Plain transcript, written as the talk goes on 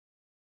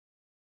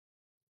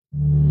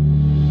Deliver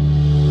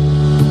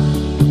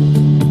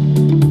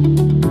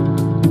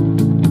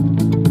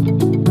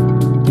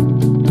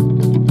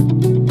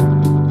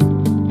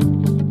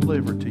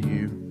to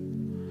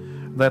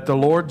you that the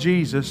Lord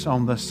Jesus,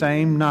 on the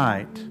same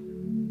night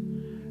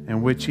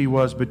in which he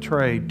was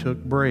betrayed,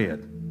 took bread.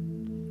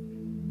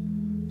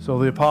 So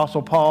the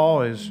Apostle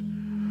Paul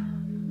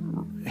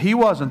he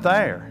wasn't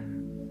there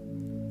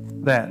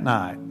that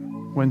night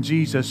when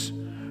Jesus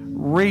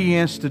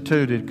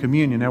reinstituted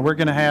communion. Now we're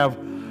going to have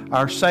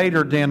our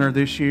Seder dinner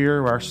this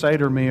year, our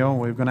Seder meal.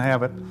 We're going to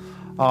have it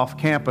off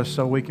campus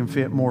so we can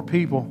fit more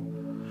people.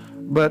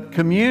 But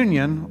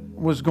communion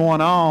was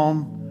going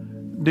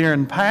on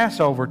during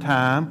Passover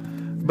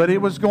time, but it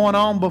was going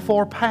on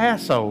before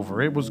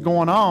Passover. It was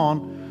going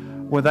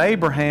on with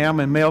Abraham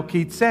and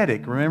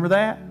Melchizedek. Remember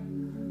that?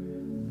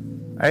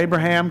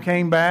 Abraham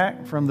came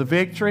back from the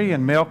victory,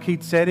 and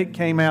Melchizedek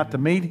came out to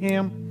meet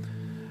him,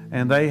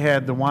 and they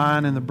had the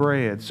wine and the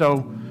bread.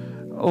 So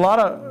a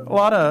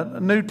lot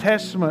of New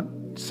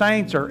Testament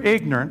saints are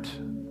ignorant.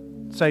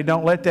 Say,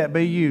 don't let that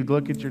be you.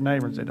 Look at your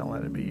neighbor and say, don't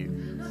let it be you.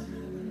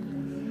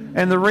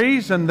 And the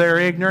reason they're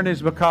ignorant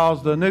is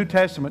because the New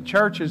Testament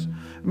churches,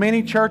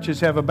 many churches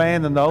have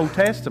abandoned the Old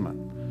Testament.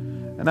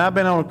 And I've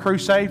been on a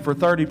crusade for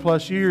 30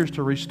 plus years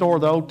to restore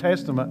the Old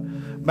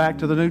Testament back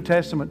to the New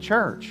Testament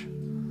church.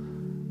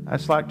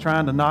 That's like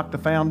trying to knock the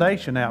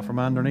foundation out from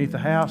underneath the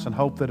house and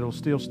hope that it'll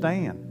still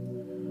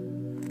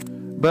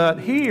stand. But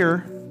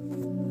here,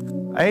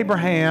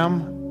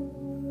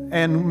 Abraham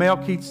and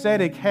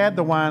Melchizedek had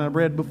the wine and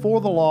bread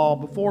before the law,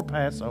 before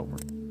Passover.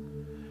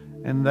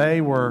 And they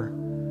were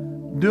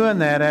doing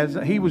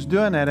that he was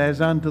doing that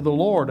as unto the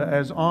Lord,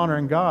 as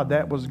honoring God.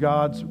 That was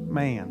God's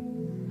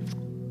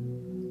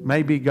man.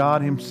 Maybe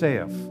God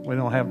himself. We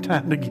don't have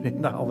time to get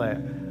into all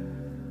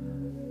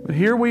that. But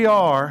here we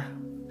are,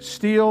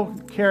 still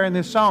carrying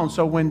this on.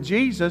 So when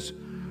Jesus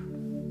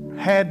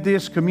had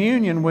this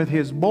communion with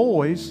his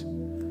boys,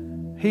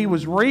 he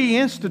was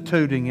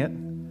reinstituting it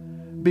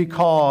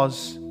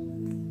because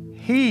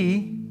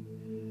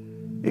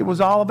it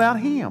was all about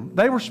him.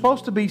 They were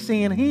supposed to be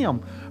seeing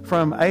him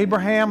from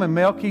Abraham and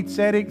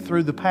Melchizedek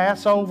through the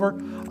Passover,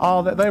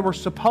 all that. They were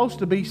supposed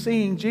to be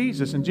seeing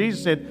Jesus. And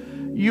Jesus said,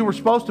 you were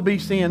supposed to be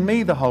seeing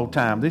me the whole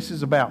time. This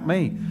is about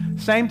me.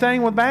 Same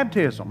thing with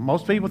baptism.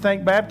 Most people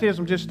think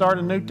baptism just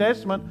started in the New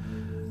Testament.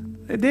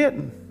 It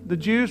didn't. The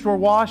Jews were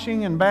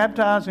washing and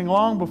baptizing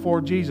long before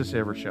Jesus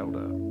ever showed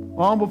up.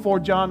 Long before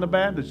John the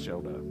Baptist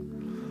showed up.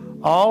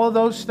 All of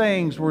those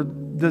things were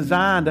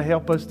designed to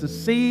help us to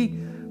see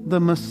the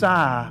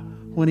Messiah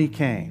when he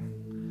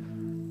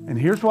came. And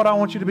here's what I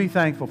want you to be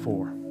thankful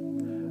for.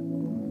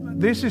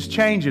 This is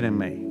changing in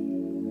me.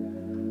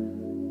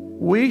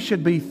 We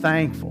should be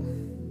thankful,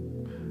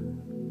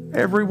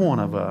 every one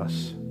of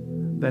us,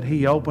 that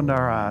he opened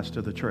our eyes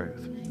to the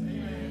truth.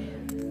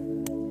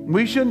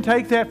 We shouldn't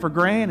take that for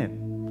granted.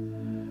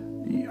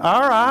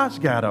 Our eyes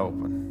got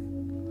open.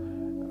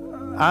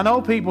 I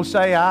know people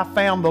say, I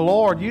found the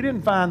Lord. You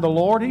didn't find the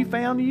Lord. He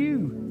found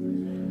you.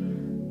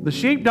 The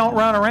sheep don't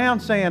run around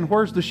saying,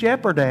 where's the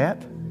shepherd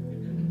at?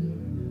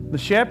 The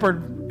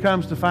shepherd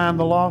comes to find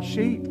the lost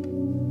sheep.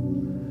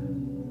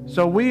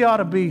 So we ought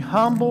to be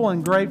humble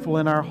and grateful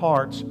in our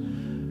hearts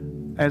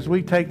as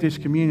we take this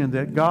communion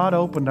that God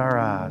opened our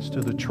eyes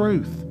to the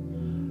truth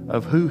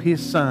of who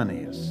his Son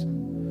is.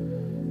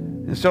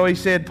 And so he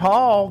said,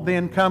 Paul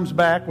then comes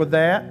back with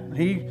that.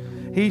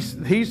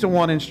 He's the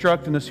one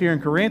instructing us here in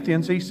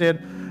Corinthians. He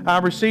said, I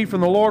received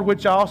from the Lord,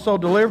 which I also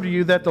delivered to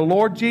you, that the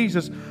Lord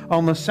Jesus,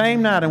 on the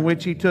same night in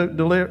which he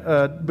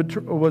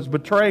was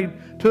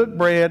betrayed, took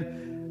bread,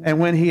 and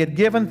when he had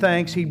given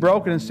thanks, he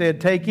broke it and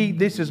said, take, eat,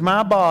 this is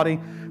my body,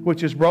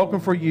 which is broken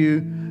for you.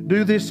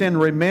 Do this in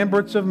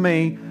remembrance of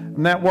me.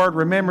 And that word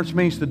remembrance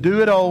means to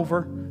do it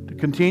over, to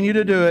continue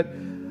to do it.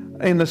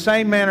 In the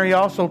same manner, he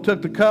also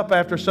took the cup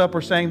after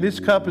supper, saying, this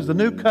cup is the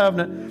new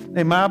covenant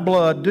in my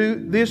blood.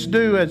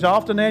 Do as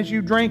often as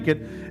you drink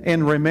it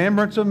in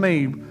remembrance of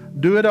me.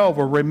 Do it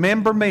over.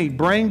 Remember me.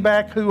 Bring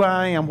back who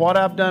I am, what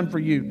I've done for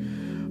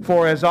you.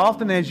 For as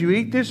often as you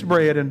eat this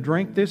bread and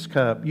drink this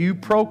cup, you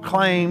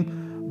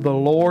proclaim the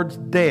Lord's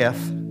death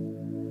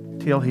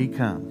till he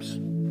comes.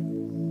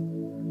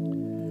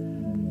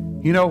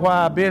 You know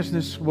why a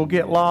business will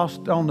get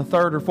lost on the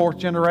third or fourth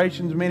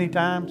generations many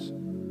times?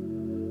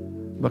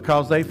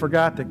 Because they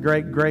forgot that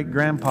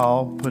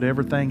great-great-grandpa put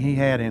everything he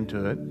had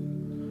into it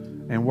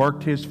and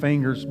worked his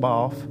fingers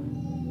off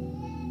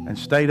and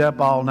stayed up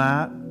all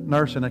night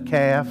nursing a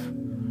calf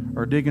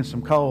or digging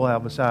some coal out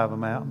of the side of a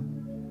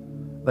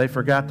mountain. They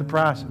forgot the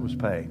price that was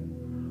paid.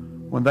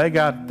 When they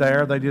got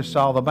there, they just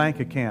saw the bank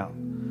account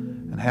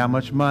and how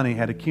much money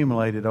had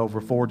accumulated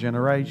over 4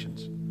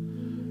 generations.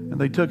 And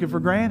they took it for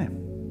granted.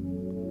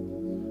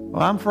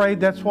 Well, I'm afraid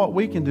that's what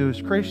we can do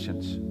as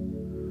Christians.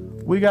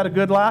 We got a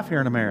good life here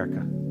in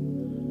America.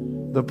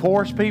 The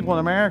poorest people in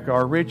America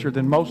are richer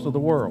than most of the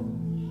world.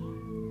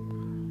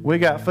 We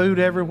got food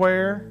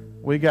everywhere.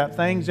 We got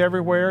things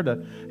everywhere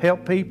to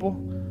help people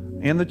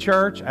in the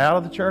church, out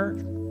of the church.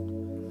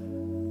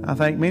 I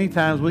think many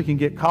times we can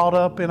get caught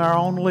up in our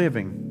own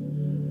living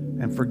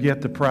and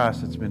forget the price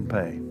that's been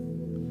paid.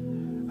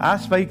 I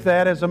speak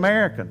that as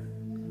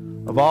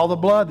American, of all the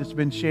blood that's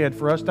been shed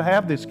for us to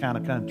have this kind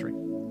of country.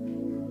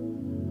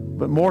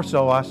 But more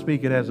so, I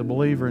speak it as a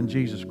believer in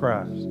Jesus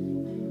Christ.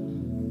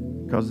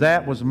 Because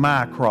that was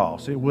my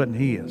cross. It wasn't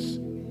his.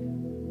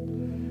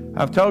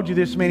 I've told you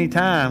this many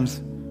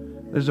times.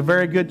 There's a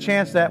very good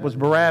chance that was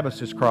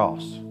Barabbas'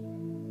 cross.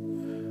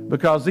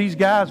 Because these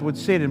guys would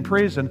sit in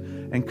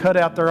prison and cut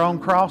out their own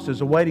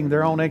crosses awaiting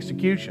their own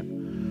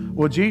execution.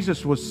 Well,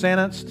 Jesus was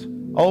sentenced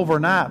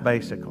overnight,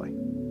 basically.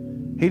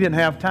 He didn't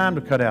have time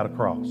to cut out a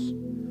cross.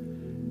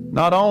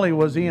 Not only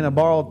was he in a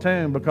borrowed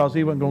tomb because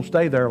he wasn't going to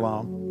stay there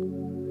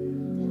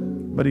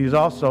long, but he was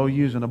also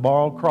using a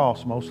borrowed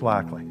cross, most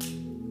likely.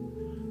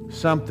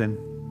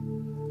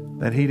 Something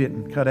that he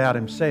didn't cut out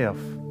himself.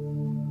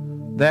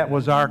 That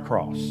was our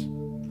cross.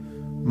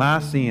 My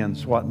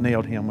sins, what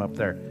nailed him up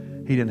there.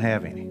 He didn't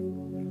have any.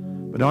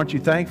 But aren't you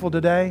thankful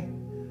today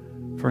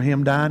for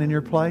him dying in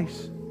your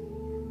place?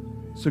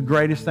 It's the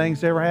greatest thing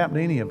that's ever happened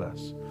to any of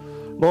us.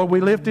 Lord, we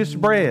lift this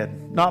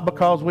bread, not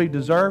because we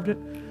deserved it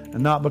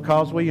and not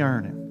because we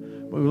earned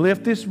it. But we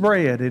lift this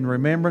bread in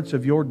remembrance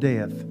of your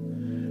death.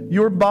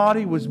 Your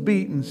body was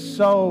beaten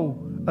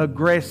so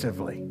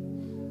aggressively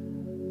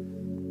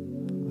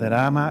that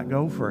I might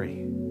go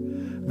free,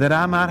 that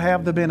I might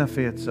have the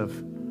benefits of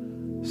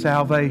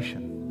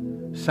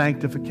salvation,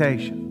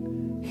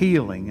 sanctification,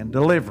 healing, and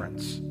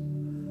deliverance.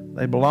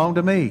 They belong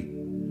to me,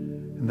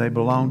 and they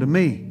belong to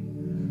me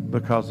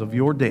because of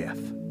your death.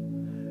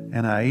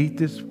 And I eat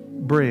this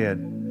bread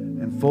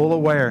in full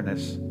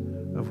awareness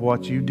of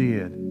what you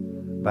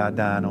did by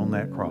dying on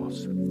that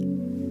cross.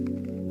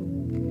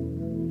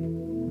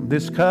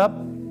 This cup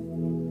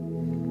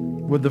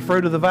with the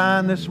fruit of the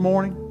vine this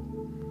morning,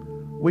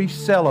 we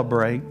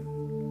celebrate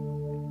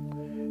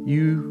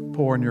you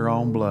pouring your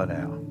own blood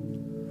out.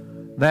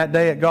 That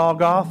day at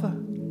Golgotha,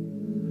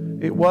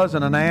 it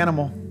wasn't an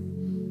animal.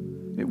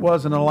 It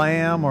wasn't a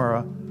lamb or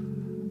a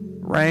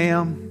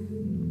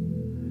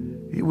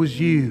ram. It was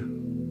you,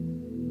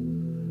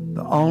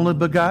 the only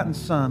begotten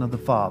Son of the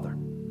Father,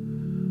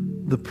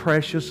 the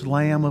precious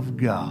Lamb of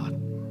God,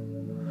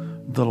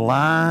 the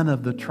Lion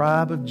of the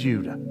tribe of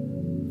Judah,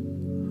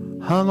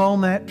 hung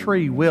on that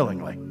tree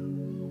willingly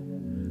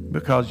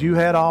because you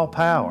had all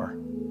power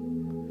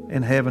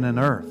in heaven and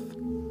earth.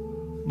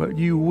 But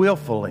you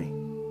willfully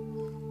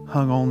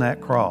hung on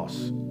that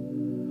cross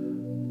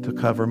to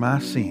cover my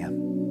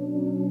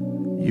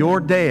sin. Your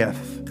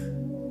death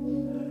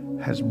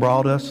has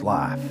brought us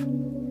life.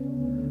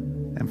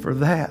 And for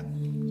that,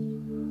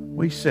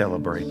 we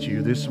celebrate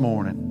you this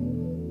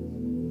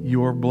morning.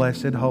 Your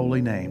blessed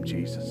holy name,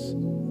 Jesus.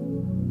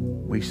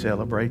 We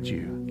celebrate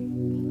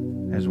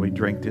you as we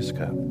drink this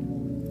cup.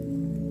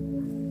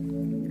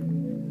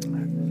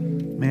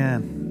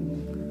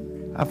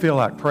 Man, I feel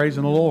like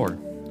praising the Lord.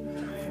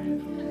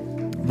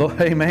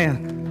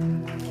 Amen.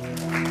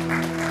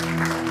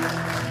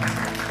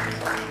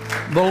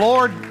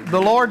 The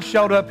Lord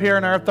showed up here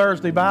in our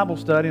Thursday Bible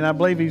study, and I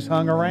believe He's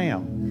hung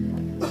around.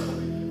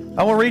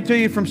 I want to read to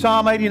you from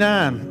Psalm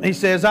 89. He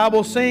says, I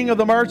will sing of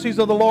the mercies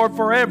of the Lord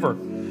forever.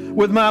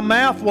 With my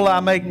mouth will I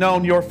make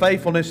known your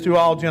faithfulness to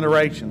all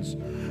generations.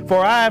 For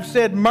I have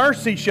said,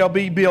 mercy shall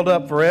be built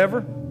up forever.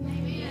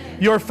 Amen.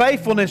 Your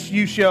faithfulness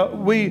you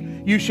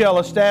shall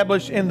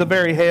establish in the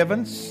very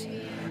heavens.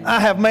 I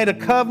have made a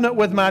covenant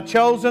with my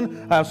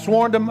chosen. I have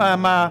sworn to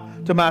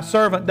my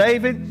servant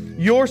David.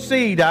 Your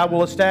seed I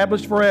will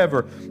establish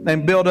forever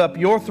and build up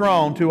your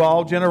throne to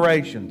all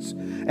generations.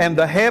 And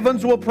the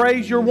heavens will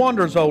praise your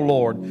wonders, O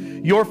Lord.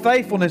 Your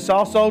faithfulness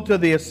also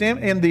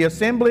in the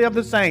assembly of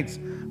the saints.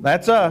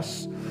 That's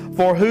us.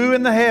 For who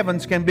in the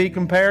heavens can be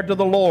compared to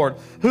the Lord?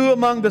 Who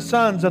among the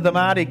sons of the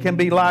mighty can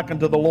be likened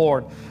to the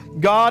Lord?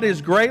 God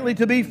is greatly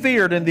to be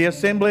feared in the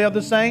assembly of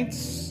the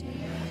saints,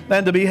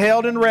 and to be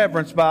held in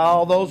reverence by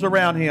all those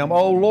around Him.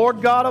 O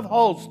Lord God of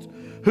hosts,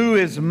 who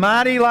is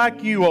mighty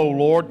like you, O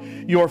Lord.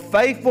 Your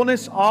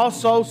faithfulness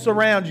also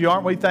surrounds you.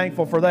 Aren't we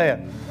thankful for that?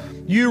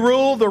 You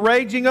rule the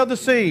raging of the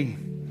sea.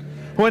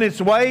 When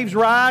its waves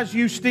rise,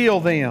 you still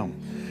them.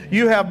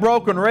 You have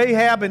broken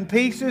Rahab in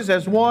pieces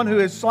as one who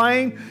is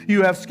slain.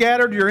 You have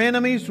scattered your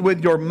enemies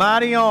with your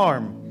mighty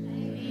arm.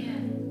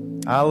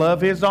 Amen. I love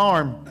His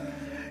arm.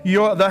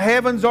 The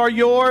heavens are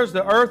yours.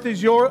 The earth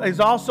is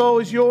also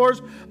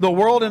yours. The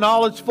world in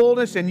all its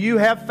fullness, and you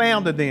have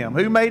founded them.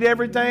 Who made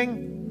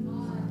everything?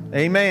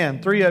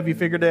 Amen. 3 of you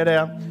figured that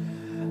out.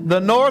 The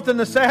north and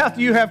the south,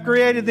 you have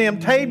created them.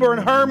 Tabor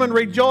and Hermon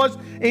rejoice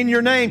in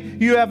your name.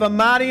 You have a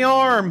mighty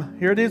arm.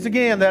 Here it is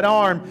again, that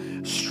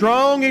arm.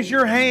 Strong is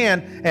your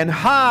hand, and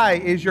high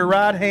is your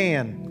right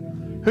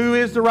hand. Who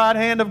is the right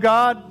hand of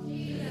God?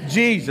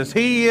 Jesus.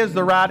 He is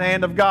the right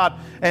hand of God.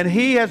 And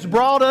He has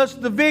brought us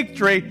the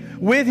victory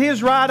with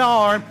His right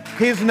arm.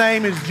 His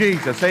name is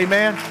Jesus.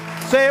 Amen.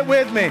 Say it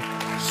with me.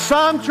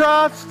 Some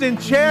trust in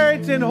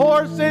chariots and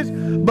horses,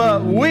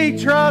 but we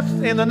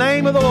trust in the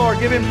name of the Lord.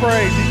 Give Him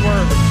praise. He's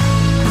worthy.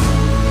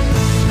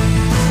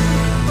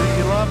 Do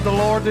you love the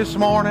Lord this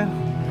morning?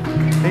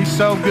 He's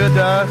so good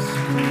to us.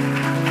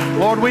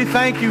 Lord, we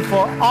thank you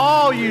for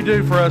all you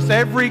do for us.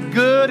 Every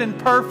good and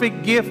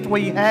perfect gift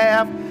we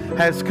have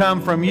has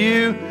come from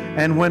you.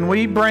 And when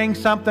we bring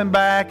something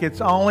back, it's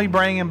only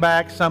bringing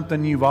back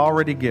something you've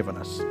already given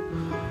us.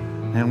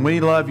 And we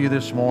love you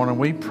this morning.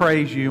 We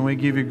praise you and we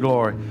give you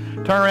glory.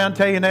 Turn around and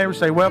tell your neighbor,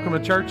 say, welcome to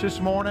church this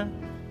morning.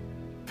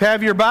 If you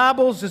have your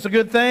Bibles, it's a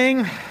good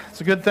thing.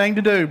 It's a good thing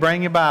to do.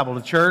 Bring your Bible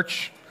to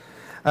church.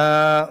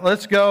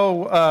 Let's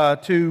go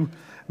to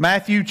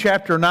Matthew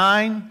chapter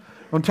 9.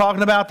 I'm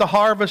talking about the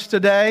harvest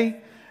today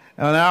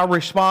and our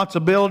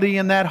responsibility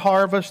in that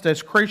harvest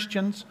as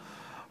Christians.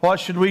 What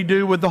should we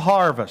do with the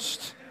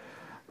harvest?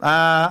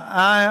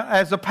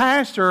 As a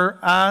pastor,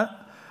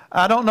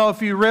 I don't know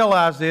if you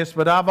realize this,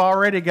 but I've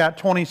already got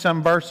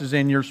 20-some verses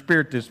in your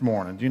spirit this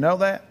morning. Do you know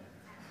that?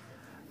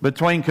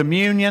 Between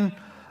communion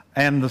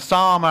and the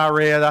psalm I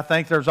read, I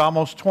think there's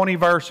almost 20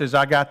 verses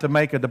I got to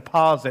make a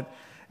deposit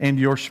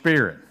into your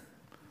spirit.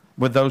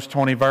 With those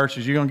 20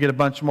 verses, you're going to get a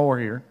bunch more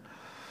here.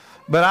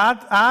 But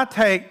I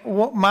take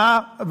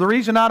the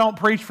reason I don't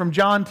preach from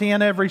John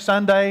 10 every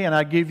Sunday, and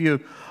I give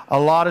you a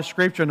lot of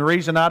scripture, and the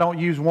reason I don't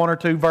use one or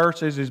two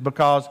verses is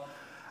because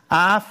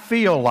I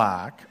feel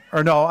like,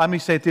 or no, let me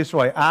say it this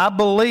way. I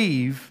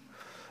believe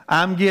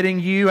I'm getting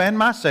you and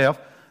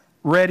myself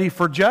ready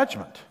for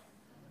judgment.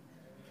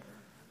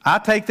 I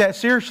take that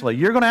seriously.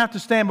 You're going to have to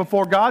stand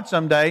before God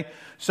someday,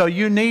 so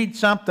you need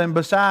something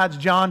besides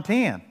John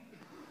 10.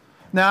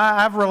 Now,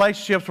 I have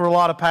relationships with a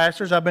lot of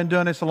pastors. I've been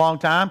doing this a long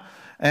time,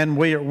 and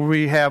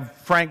we have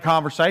frank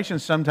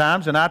conversations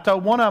sometimes. And I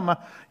told one of them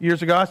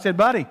years ago, I said,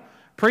 buddy,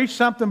 preach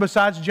something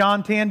besides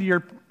John 10 to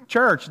your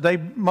church.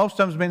 Most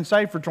of them's been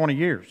saved for 20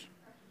 years.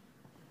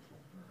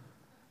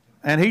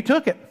 And he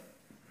took it.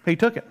 He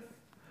took it.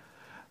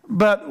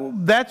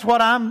 But that's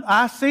what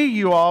I see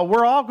you all.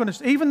 We're all going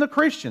to, even the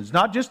Christians,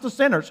 not just the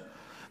sinners.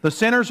 The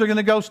sinners are going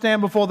to go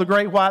stand before the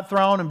great white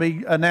throne and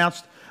be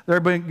announced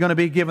they're going to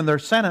be given their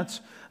sentence.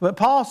 But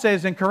Paul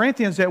says in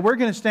Corinthians that we're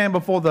going to stand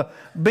before the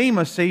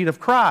bema seat of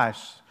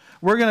Christ.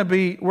 We're going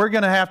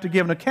to have to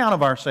give an account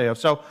of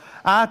ourselves. So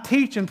I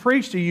teach and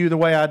preach to you the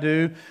way I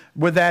do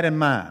with that in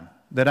mind,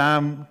 that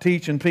I'm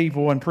teaching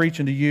people and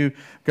preaching to you,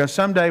 because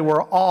someday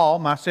we're all,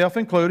 myself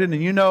included,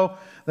 and you know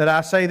that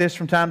I say this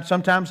from time,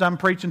 sometimes I'm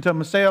preaching to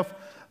myself,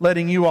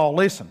 letting you all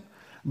listen.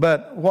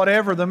 But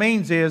whatever the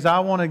means is, I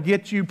want to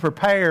get you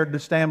prepared to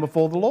stand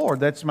before the Lord.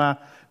 That's my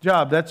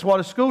job. That's what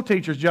a school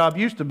teacher's job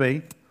used to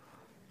be.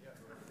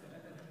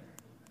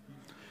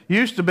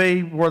 Used to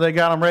be where they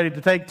got them ready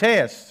to take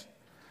tests.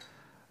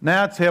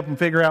 Now it's helping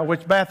figure out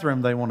which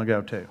bathroom they want to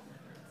go to.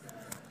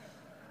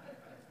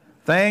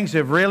 Things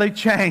have really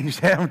changed,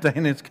 haven't they,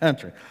 in this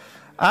country?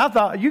 I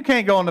thought, you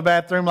can't go in the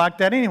bathroom like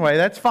that anyway.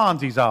 That's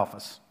Fonzie's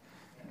office.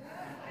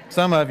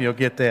 Some of you will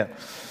get that.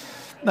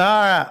 All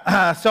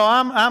right, so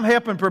I'm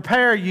helping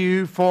prepare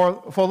you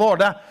for Lord.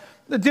 Now,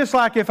 just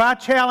like if I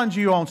challenge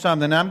you on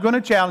something, I'm going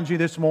to challenge you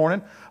this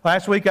morning.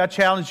 Last week I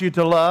challenged you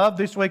to love.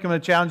 This week I'm going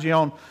to challenge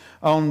you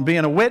on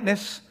being a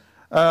witness.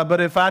 But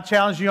if I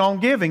challenge you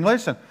on giving,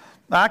 listen,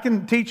 I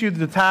can teach you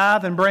the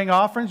tithe and bring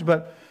offerings,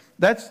 but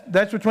that's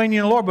between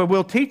you and the Lord. But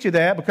we'll teach you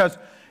that because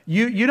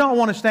you don't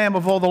want to stand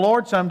before the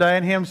Lord someday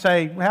and Him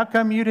say, how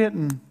come you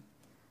didn't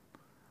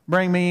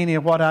bring me any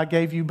of what I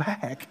gave you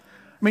back?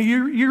 I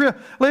mean,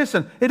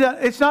 listen,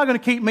 it's not going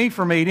to keep me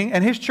from eating,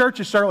 and His church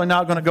is certainly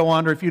not going to go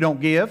under if you don't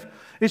give.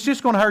 It's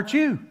just going to hurt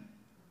you.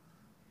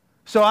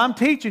 So I'm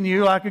teaching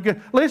you like a good...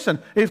 Listen,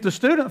 if the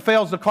student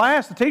fails the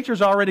class, the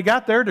teacher's already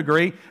got their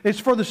degree. It's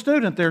for the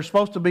student they're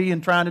supposed to be in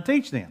trying to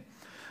teach them.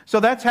 So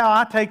that's how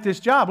I take this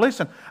job.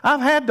 Listen,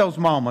 I've had those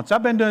moments.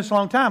 I've been doing this a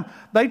long time.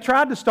 They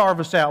tried to starve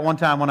us out one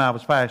time when I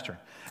was pastoring.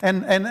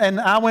 And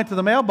I went to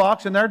the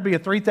mailbox, and there'd be a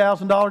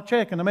 $3,000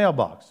 check in the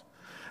mailbox.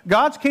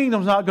 God's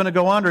kingdom's not going to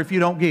go under if you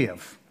don't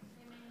give.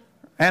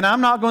 And I'm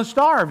not going to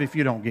starve if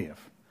you don't give.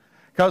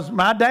 Because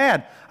my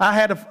dad, I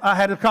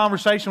had a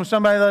conversation with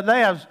somebody the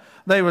other day.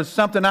 There was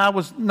something I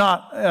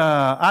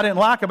didn't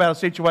like about a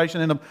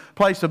situation in the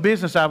place of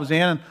business I was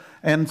in.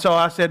 And so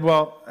I said,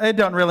 well, it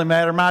doesn't really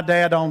matter. My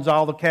dad owns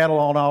all the cattle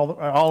on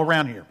all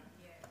around here.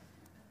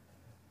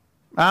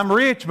 I'm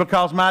rich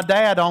because my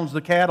dad owns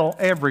the cattle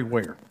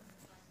everywhere.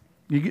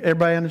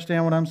 Everybody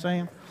understand what I'm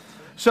saying?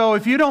 So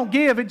if you don't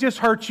give, it just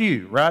hurts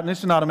you, right? And this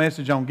is not a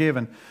message on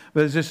giving,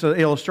 but it's just an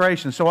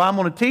illustration. So I'm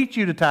going to teach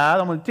you to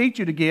tithe. I'm going to teach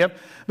you to give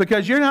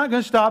because you're not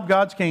going to stop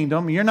God's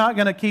kingdom. You're not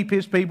going to keep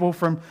His people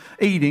from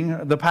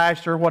eating, the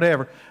pastor,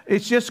 whatever.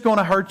 It's just going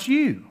to hurt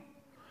you.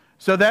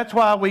 So that's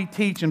why we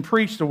teach and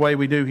preach the way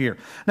we do here.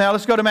 Now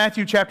let's go to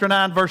Matthew chapter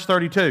 9, verse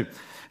 32.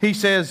 He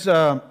says,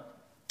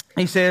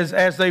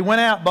 as they went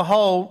out,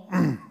 behold...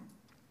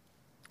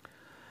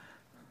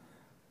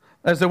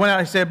 As they went out,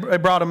 he said, they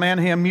brought a man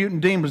to him, mute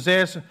and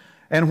demon-possessed.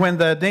 And when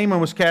the demon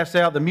was cast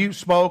out, the mute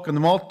spoke, and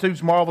the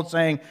multitudes marveled,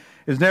 saying,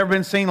 it's never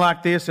been seen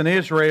like this in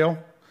Israel.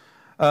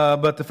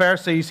 But the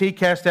Pharisees, he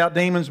cast out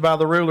demons by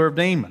the ruler of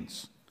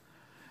demons.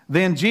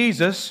 Then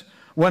Jesus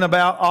went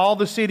about all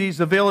the cities,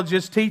 the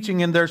villages,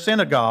 teaching in their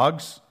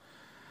synagogues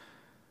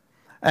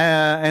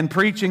and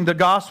preaching the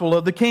gospel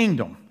of the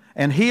kingdom,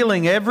 and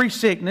healing every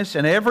sickness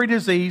and every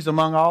disease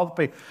among all the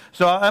people.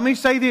 So let me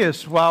say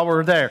this while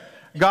we're there.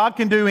 God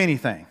can do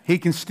anything. He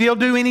can still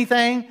do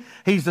anything.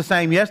 He's the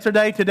same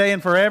yesterday, today,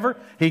 and forever.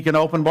 He can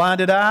open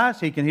blinded eyes.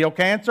 He can heal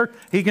cancer.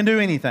 He can do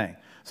anything.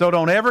 So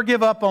don't ever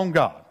give up on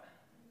God.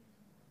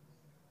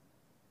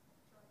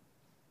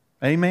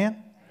 Amen?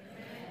 Amen.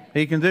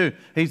 He can do.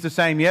 He's the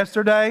same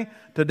yesterday,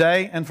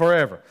 today, and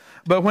forever.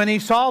 But when he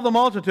saw the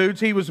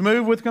multitudes, he was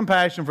moved with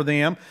compassion for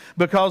them,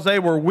 because they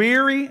were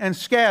weary and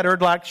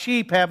scattered like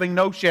sheep having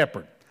no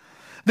shepherd.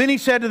 Then he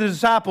said to the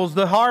disciples,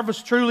 the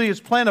harvest truly is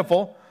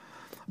plentiful,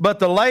 but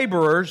the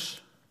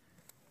laborers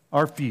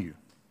are few.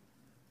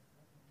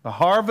 The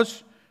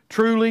harvest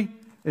truly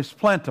is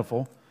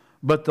plentiful,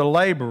 but the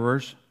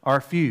laborers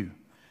are few.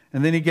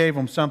 And then he gave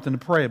them something to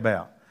pray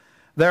about.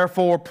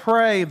 Therefore,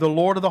 pray the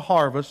Lord of the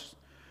harvest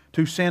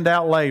to send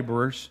out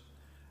laborers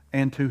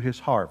into his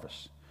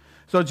harvest.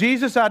 So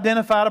Jesus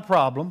identified a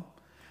problem.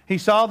 He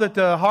saw that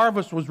the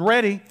harvest was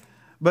ready,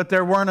 but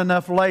there weren't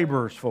enough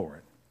laborers for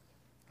it.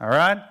 All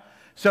right?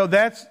 So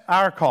that's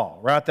our call,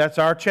 right? That's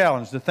our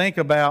challenge, to think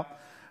about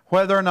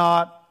whether or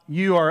not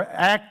you are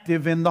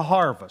active in the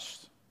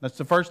harvest. That's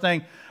the first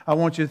thing I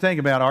want you to think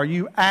about. Are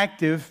you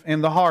active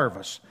in the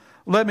harvest?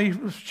 Let me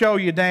show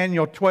you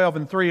Daniel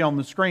 12:3 on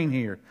the screen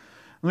here.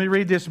 Let me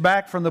read this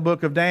back from the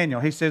book of Daniel.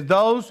 He says,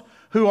 those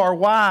who are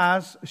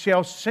wise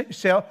shall,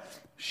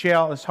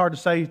 it's hard to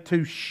say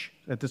two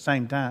at the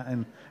same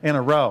time in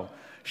a row,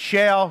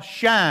 shall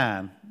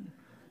shine.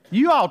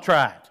 You all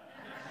try it.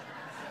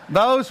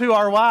 Those who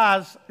are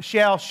wise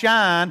shall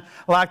shine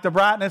like the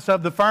brightness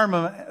of the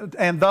firmament,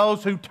 and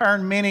those who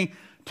turn many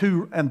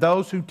to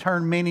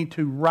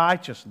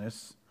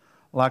righteousness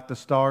like the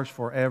stars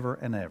forever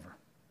and ever.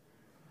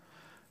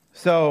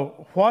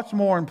 So, what's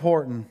more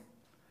important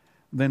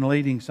than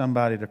leading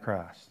somebody to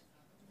Christ?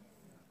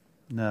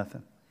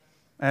 Nothing.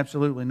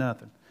 Absolutely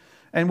nothing.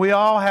 And we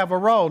all have a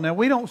role. Now,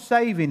 we don't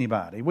save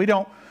anybody. We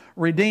don't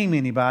redeem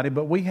anybody,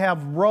 but we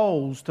have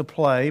roles to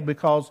play,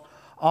 because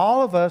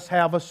all of us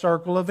have a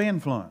circle of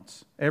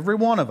influence. Every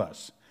one of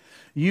us.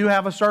 You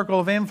have a circle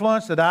of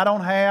influence that I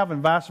don't have,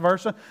 and vice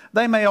versa.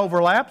 They may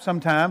overlap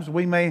sometimes.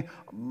 We may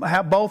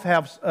both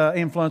have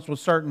influence with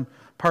certain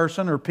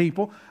person or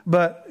people,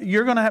 but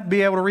you're going to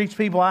be able to reach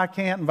people I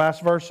can't, and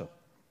vice versa.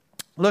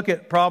 Look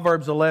at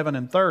Proverbs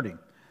 11:30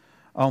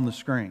 on the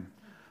screen.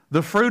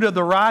 The fruit of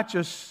the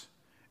righteous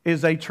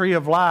is a tree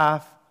of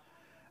life,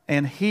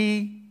 and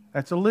he,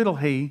 that's a little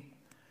he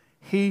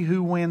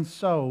who wins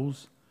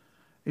souls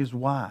is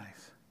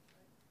wise.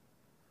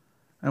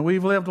 And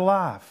we've lived a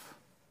life.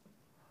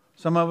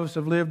 Some of us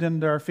have lived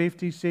into our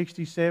 50s,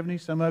 60s,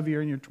 70s. Some of you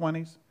are in your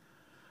 20s.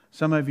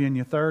 Some of you in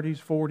your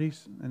 30s,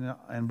 40s,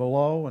 and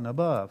below and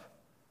above.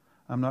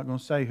 I'm not going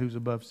to say who's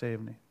above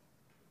 70.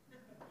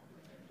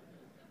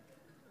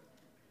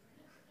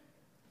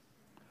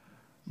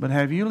 But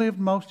have you lived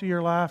most of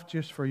your life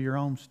just for your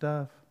own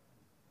stuff?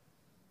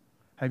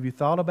 Have you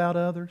thought about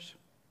others?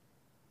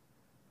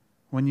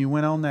 When you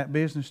went on that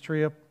business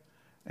trip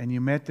and you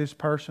met this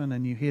person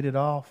and you hit it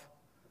off,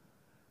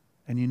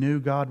 and you knew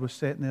God was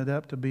setting it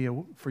up to be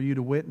for you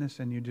to witness,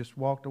 and you just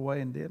walked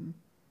away and didn't?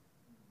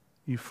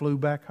 You flew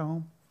back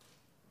home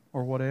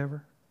or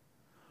whatever?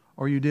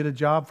 Or you did a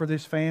job for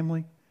this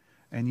family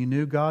and you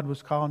knew God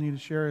was calling you to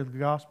share the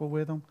gospel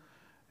with them,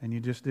 and you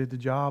just did the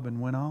job and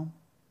went on?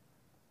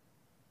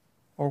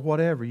 Or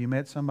whatever, you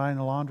met somebody in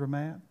a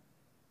laundromat.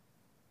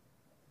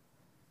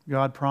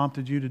 God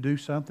prompted you to do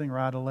something,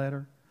 write a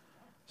letter,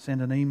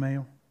 send an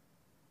email.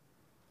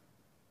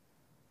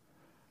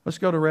 Let's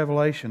go to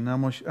Revelation.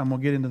 I'm going to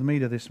get into the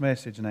meat of this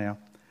message now.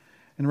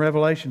 In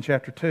Revelation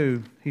chapter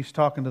 2, he's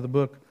talking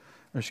to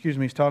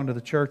he's talking to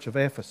the church of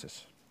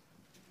Ephesus.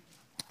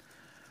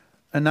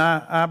 And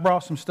I brought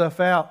some stuff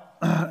out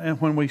and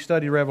when we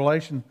studied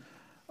Revelation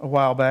a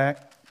while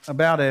back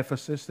about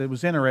Ephesus that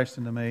was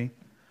interesting to me.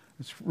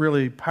 It's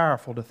really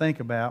powerful to think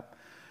about.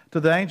 To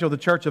the angel of the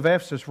church of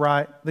Ephesus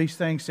write, these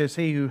things says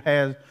he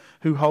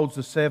who holds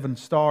the 7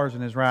 stars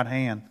in his right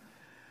hand,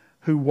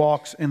 who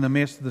walks in the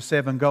midst of the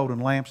 7 golden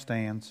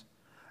lampstands.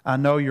 I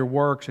know your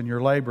works and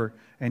your labor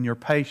and your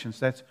patience.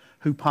 That's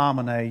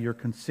hupomene, your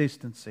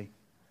consistency.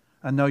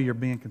 I know you're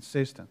being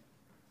consistent.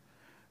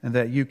 And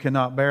that you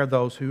cannot bear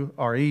those who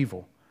are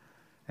evil,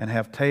 and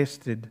have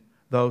tested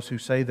those who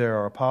say they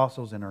are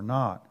apostles and are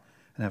not,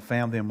 and have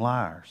found them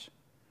liars.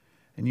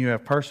 And you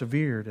have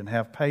persevered and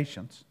have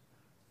patience,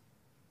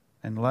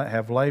 and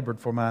have labored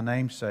for my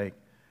name's sake,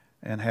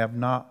 and have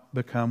not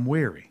become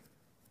weary.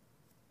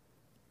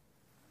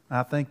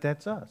 I think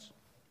that's us.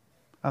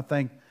 I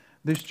think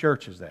this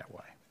church is that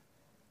way.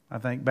 I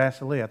think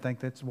Basilee, I think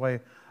that's the way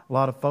a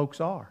lot of folks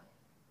are.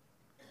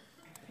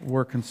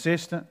 We're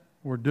consistent.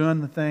 We're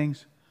doing the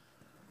things.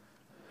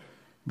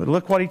 But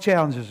look what he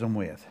challenges them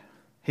with.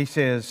 He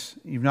says,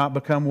 you've not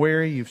become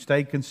weary. You've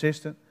stayed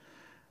consistent.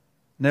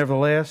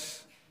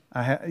 Nevertheless,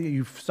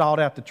 you've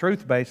sought out the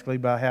truth, basically,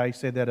 by how he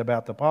said that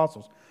about the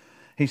apostles.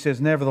 He says,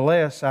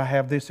 nevertheless, I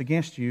have this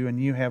against you, and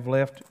you have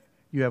left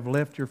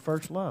your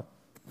first love.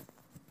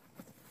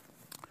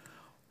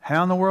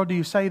 How in the world do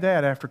you say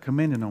that after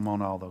commending them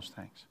on all those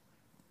things?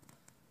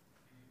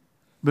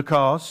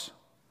 Because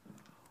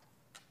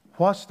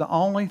what's the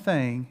only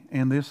thing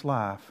in this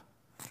life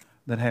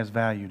that has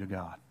value to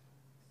God?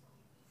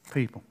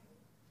 People.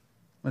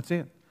 That's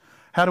it.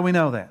 How do we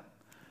know that?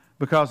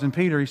 Because in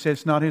Peter he says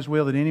it's not his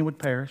will that any would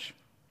perish.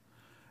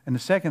 And the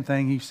second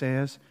thing he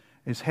says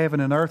is heaven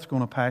and earth's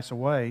going to pass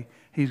away.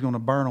 He's going to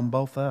burn them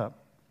both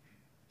up.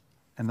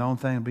 And the only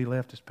thing that'll be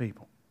left is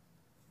people.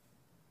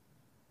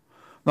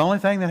 The only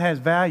thing that has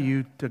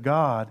value to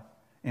God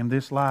in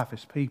this life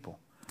is people.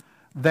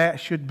 That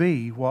should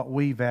be what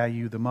we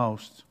value the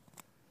most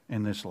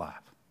in this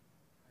life.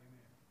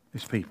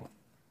 Is people.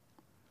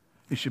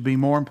 It should be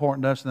more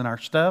important to us than our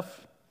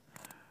stuff,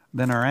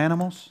 than our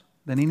animals,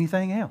 than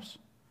anything else.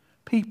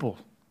 People,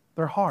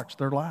 their hearts,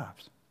 their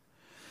lives.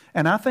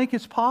 And I think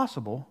it's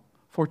possible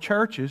for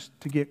churches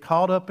to get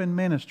caught up in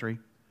ministry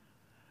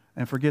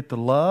and forget to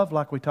love,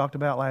 like we talked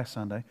about last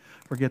Sunday,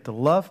 forget to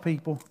love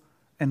people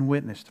and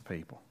witness to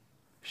people.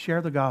 Share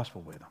the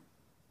gospel with them.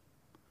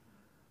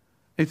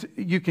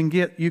 You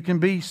can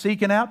be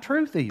seeking out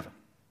truth even.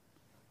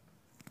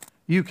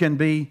 You can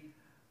be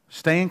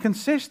staying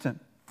consistent,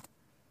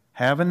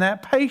 having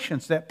that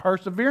patience, that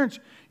perseverance.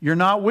 You're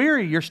not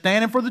weary. You're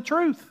standing for the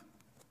truth.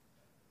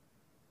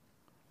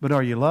 But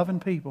are you loving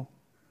people?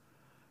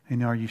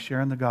 And are you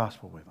sharing the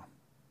gospel with them?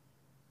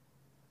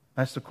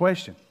 That's the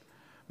question.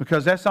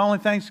 Because that's the only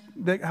thing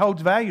that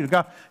holds value to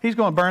God. He's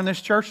going to burn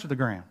this church to the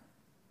ground.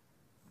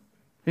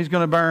 He's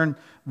going to burn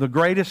the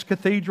greatest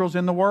cathedrals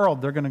in the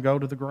world. They're going to go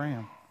to the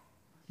ground.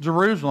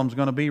 Jerusalem's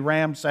going to be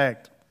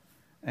ransacked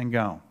and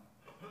gone.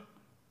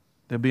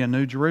 There'll be a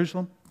new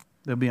Jerusalem.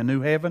 There'll be a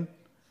new heaven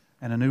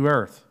and a new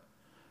earth.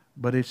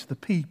 But it's the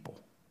people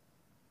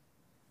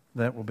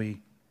that will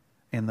be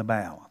in the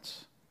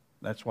balance.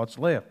 That's what's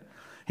left.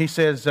 He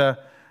says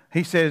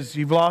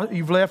you've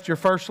left your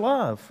first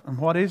love. And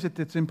what is it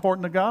that's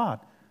important to God?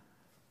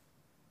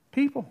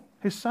 People.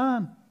 His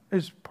Son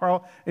is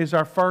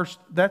our first.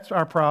 That's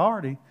our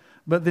priority.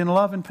 But then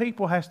loving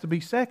people has to be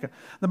second.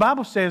 The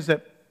Bible says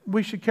that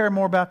we should care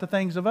more about the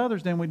things of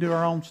others than we do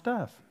our own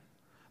stuff.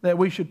 That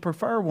we should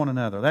prefer one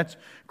another. That's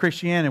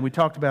Christianity. We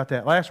talked about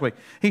that last week.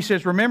 He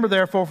says, remember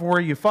therefore from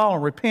where you fall,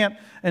 and repent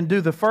and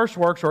do the first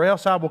works, or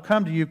else I will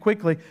come to you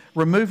quickly.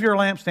 Remove your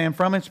lampstand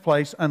from its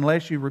place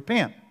unless you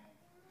repent.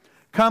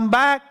 Come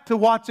back to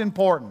what's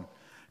important.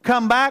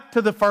 Come back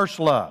to the first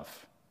love.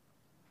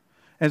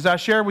 As I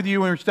shared with you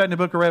when we were studying the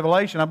book of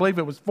Revelation, I believe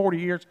it was 40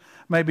 years,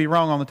 may be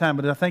wrong on the time,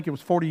 but I think it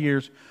was 40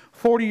 years.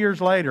 40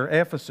 years later,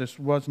 Ephesus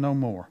was no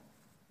more.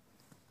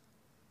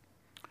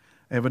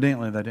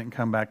 Evidently, they didn't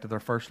come back to their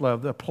first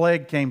love. The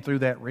plague came through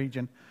that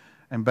region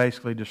and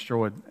basically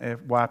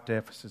wiped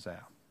Ephesus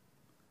out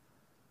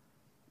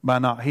by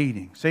not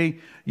heeding.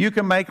 See, you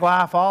can make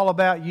life all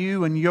about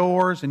you and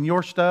yours and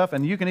your stuff,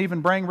 and you can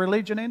even bring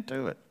religion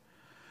into it.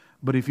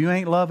 But if you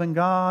ain't loving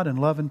God and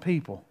loving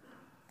people,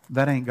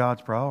 that ain't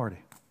God's priority.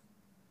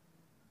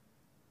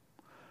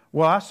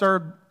 Well,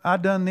 I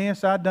done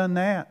this, I done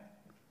that.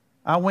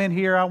 I went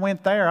here, I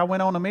went there. I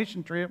went on a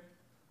mission trip.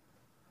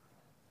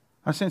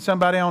 I sent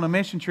somebody on a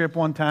mission trip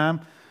one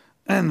time,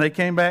 and they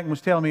came back and was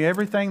telling me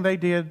everything they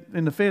did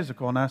in the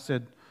physical. And I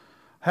said,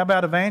 how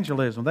about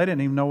evangelism? They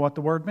didn't even know what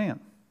the word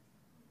meant.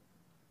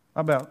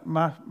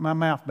 My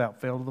mouth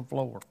about fell to the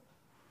floor.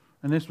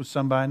 And this was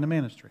somebody in the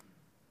ministry.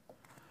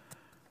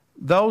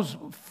 Those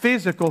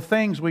physical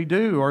things we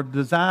do are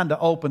designed to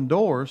open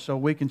doors so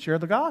we can share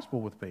the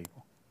gospel with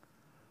people.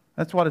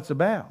 That's what it's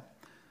about.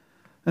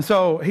 And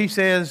so he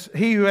says,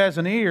 he who has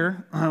an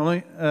ear,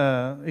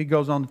 he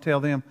goes on to tell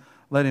them,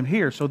 let him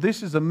hear. So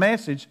this is a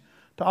message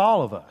to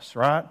all of us,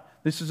 right?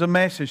 This is a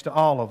message to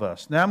all of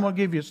us. Now I'm going to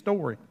give you a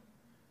story.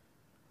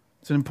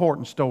 It's an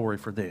important story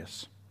for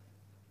this.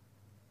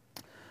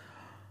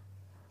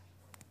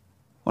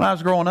 When I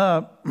was growing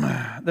up,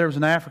 there was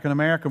an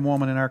African-American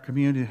woman in our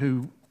community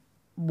who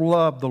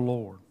loved the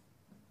Lord.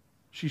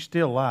 She's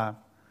still alive.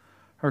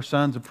 Her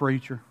son's a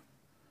preacher.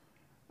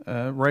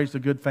 Raised a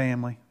good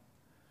family.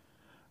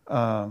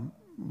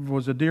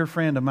 Was a dear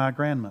friend of my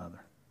grandmother.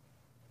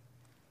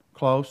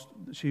 Close.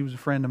 She was a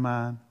friend of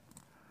mine.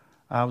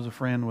 I was a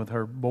friend with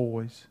her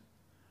boys.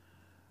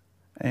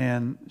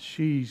 And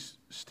she's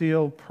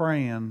still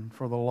praying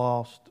for the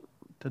lost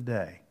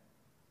today.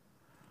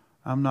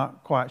 I'm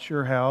not quite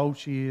sure how old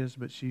she is,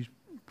 but she's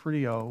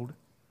pretty old.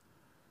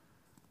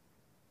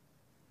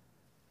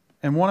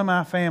 And one of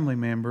my family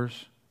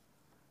members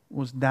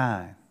was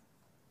dying.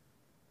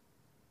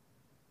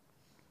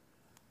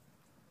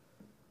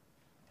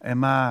 And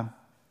my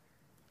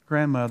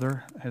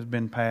grandmother has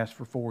been passed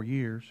for 4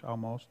 years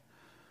almost.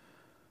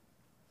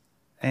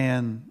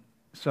 And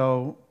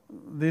so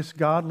this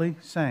godly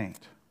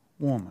saint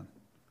woman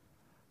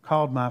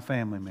called my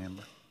family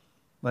member.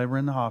 They were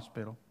in the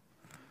hospital.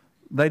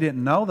 They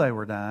didn't know they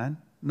were dying.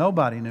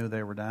 Nobody knew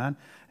they were dying.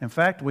 In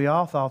fact, we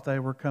all thought they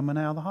were coming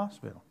out of the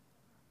hospital.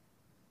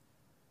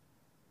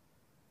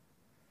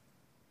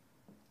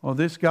 Well,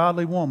 this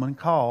godly woman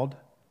called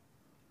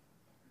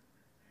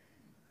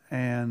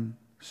and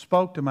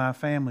spoke to my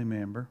family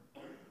member,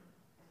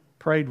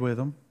 prayed with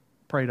them,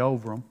 prayed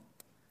over them,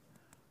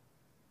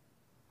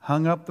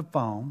 hung up the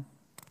phone,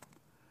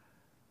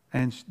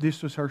 and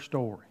this was her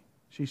story.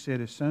 She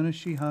said as soon as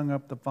she hung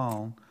up the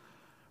phone,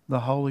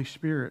 the Holy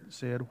Spirit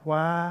said,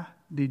 "Why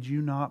did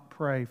you not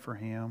pray for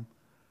him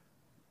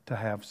to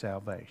have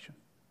salvation?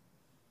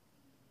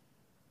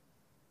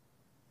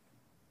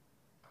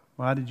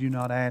 Why did you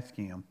not ask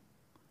him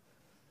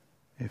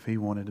if he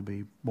wanted to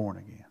be born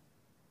again?"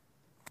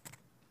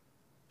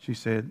 She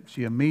said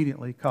she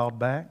immediately called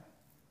back,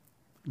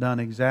 done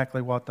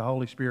exactly what the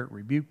Holy Spirit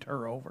rebuked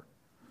her over,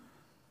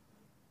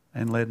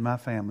 and led my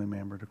family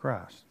member to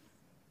Christ.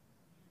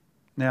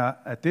 Now,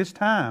 at this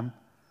time,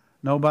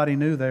 nobody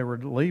knew they were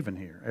leaving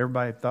here.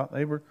 Everybody thought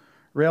they were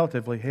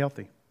relatively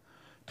healthy.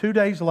 2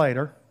 days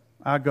later,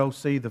 I go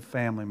see the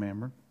family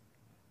member,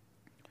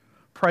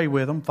 pray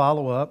with them,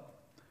 follow up.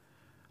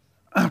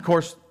 Of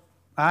course,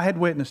 I had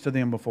witnessed to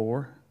them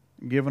before,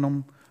 given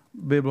them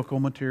biblical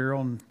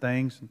material and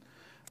things, and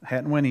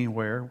hadn't went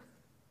anywhere.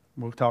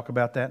 We'll talk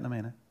about that in a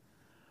minute.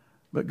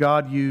 But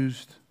God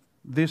used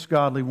this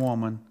godly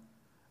woman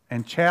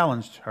and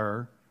challenged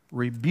her,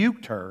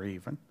 rebuked her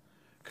even.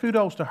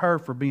 Kudos to her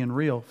for being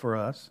real for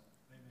us.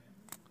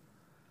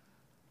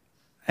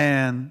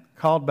 And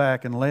called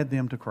back and led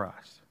them to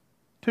Christ.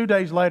 2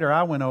 days later,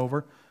 I went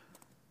over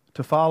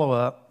to follow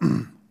up.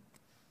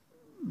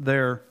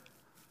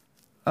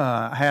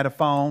 I had a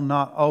phone,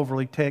 not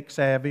overly tech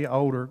savvy,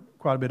 older,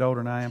 quite a bit older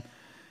than I am.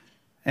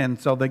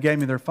 And so they gave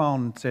me their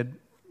phone and said,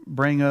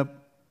 "Bring up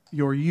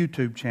your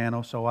YouTube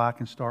channel so I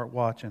can start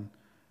watching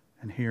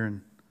and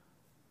hearing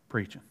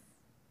preaching."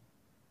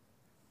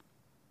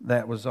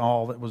 That was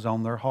all that was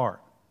on their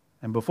heart.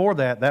 And before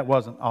that, that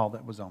wasn't all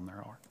that was on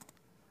their heart.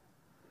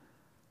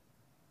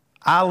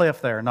 I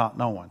left there not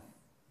knowing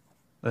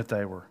that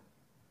they were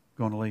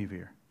going to leave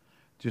here.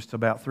 Just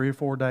about 3 or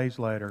 4 days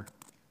later,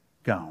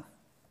 gone.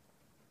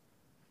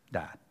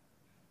 Died.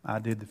 I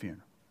did the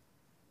funeral.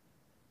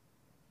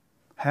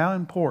 How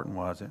important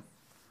was it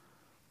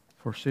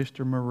for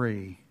Sister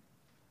Marie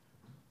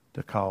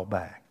to call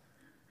back?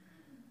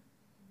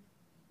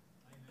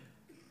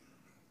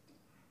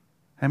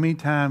 How many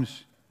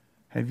times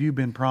have you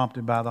been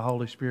prompted by the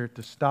Holy Spirit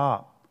to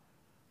stop,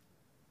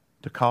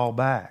 to call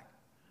back,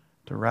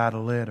 to write a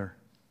letter?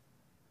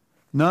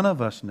 None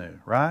of us knew,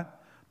 right?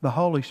 The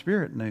Holy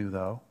Spirit knew,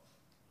 though.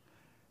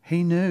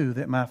 He knew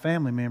that my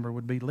family member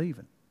would be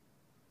leaving.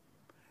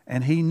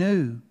 And He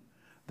knew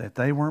that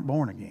they weren't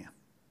born again.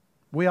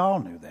 We all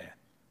knew that.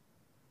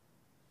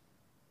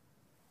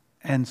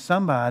 And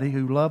somebody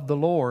who loved the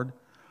Lord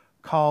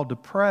called to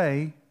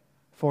pray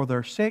for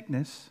their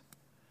sickness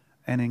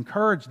and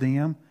encouraged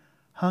them,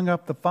 hung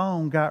up the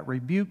phone, got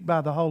rebuked by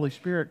the Holy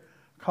Spirit,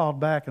 called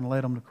back and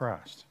led them to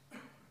Christ.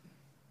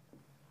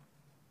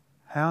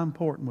 How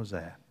important was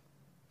that?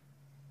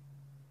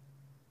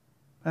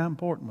 How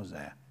important was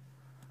that?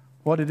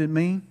 What did it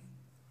mean?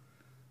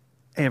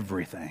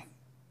 Everything.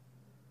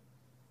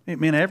 It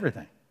meant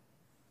everything.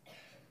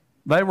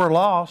 They were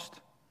lost,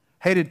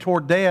 headed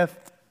toward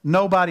death.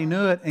 Nobody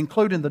knew it,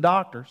 including the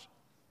doctors.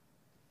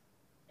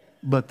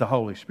 But the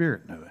Holy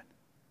Spirit knew it.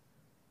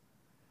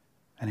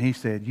 And He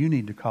said, "You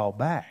need to call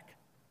back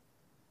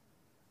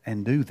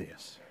and do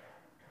this."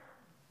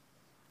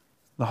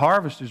 The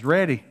harvest is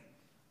ready.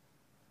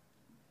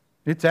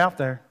 It's out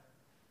there.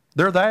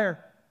 They're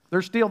there.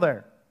 They're still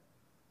there.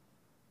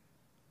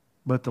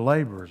 But the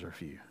laborers are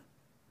few.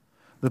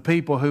 The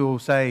people who will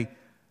say,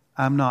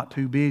 "I'm not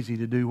too busy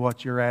to do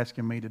what you're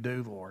asking me to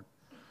do, Lord.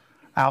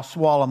 I'll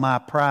swallow my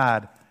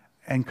pride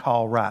and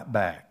call right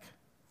back."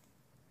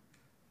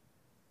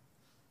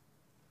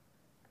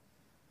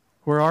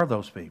 Where are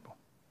those people?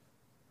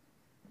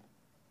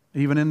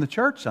 Even in the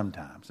church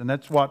sometimes. And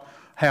that's what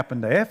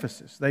happened to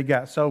Ephesus. They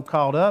got so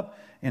caught up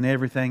in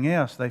everything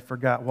else, they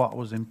forgot what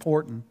was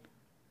important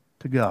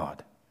to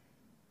God.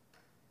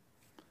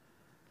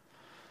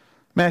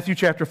 Matthew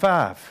chapter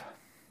 5.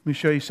 Let me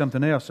show you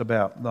something else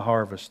about the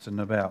harvest and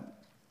about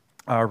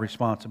our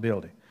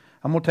responsibility.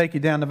 I'm going to take you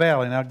down the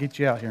valley, and I'll get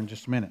you out here in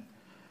just a minute.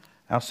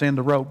 I'll send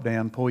the rope down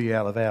and pull you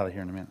out of the valley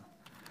here in a minute.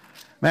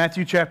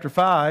 Matthew chapter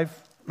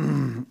 5,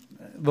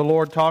 the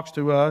Lord talks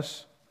to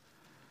us.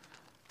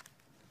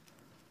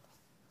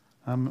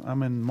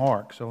 I'm in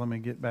Mark, so let me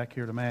get back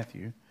here to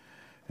Matthew.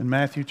 In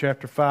Matthew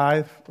chapter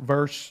 5,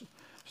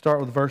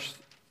 start with verse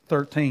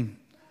 13.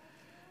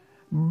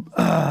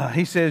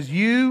 He says,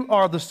 "You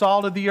are the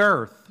salt of the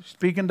earth,"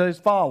 speaking to His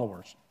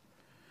followers.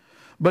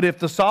 "But if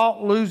the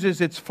salt loses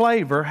its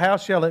flavor, how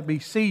shall it be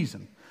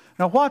seasoned?"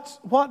 Now,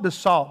 what does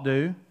salt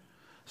do?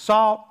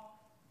 Salt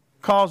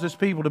causes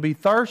people to be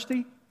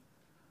thirsty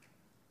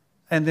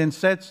and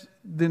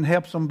then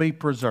helps them be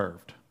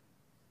preserved.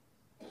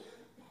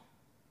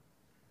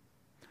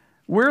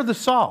 We're the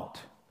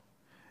salt.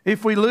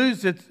 If it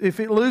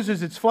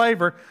loses its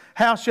flavor,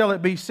 how shall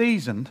it be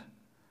seasoned?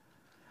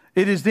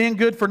 It is then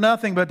good for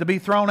nothing but to be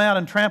thrown out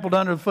and trampled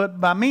under the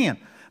foot by men.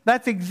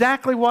 That's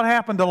exactly what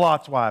happened to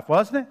Lot's wife,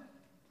 wasn't it?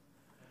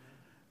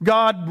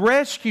 God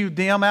rescued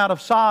them out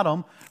of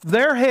Sodom.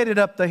 They're headed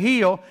up the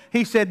hill.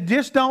 He said,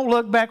 just don't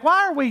look back.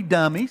 Why are we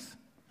dummies?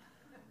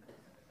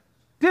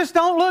 Just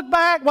don't look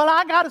back. Well,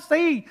 I got to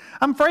see.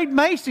 I'm afraid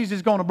Macy's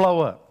is going to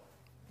blow up.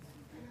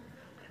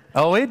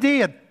 Oh, it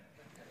did.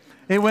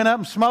 It went up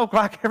in smoke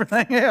like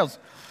everything else.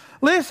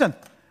 Listen,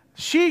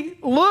 she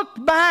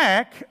looked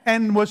back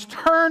and was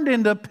turned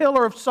into a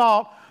pillar of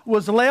salt,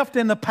 was left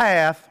in the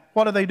path.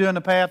 What do they do in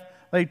the path?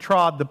 They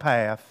trod the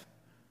path.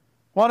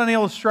 What an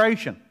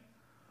illustration.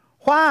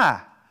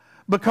 Why?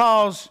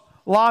 Because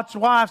Lot's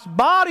wife's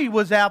body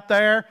was out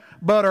there,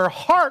 but her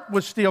heart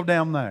was still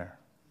down there.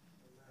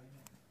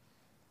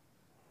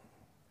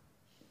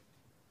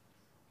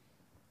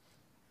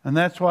 And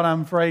that's what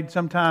I'm afraid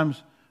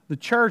sometimes the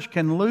church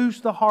can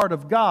lose the heart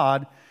of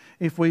God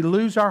if we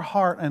lose our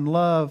heart and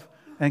love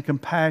and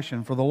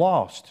compassion for the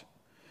lost.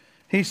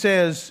 He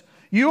says,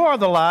 you are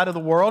the light of the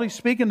world. He's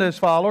speaking to his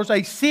followers.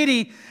 A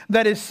city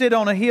that is set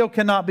on a hill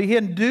cannot be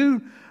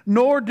hidden.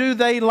 Nor do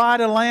they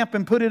light a lamp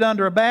and put it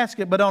under a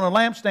basket, but on a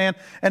lampstand,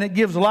 and it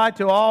gives light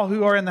to all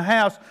who are in the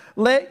house.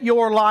 Let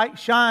your light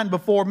shine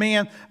before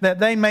men, that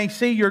they may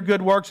see your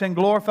good works and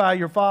glorify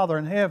your Father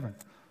in heaven.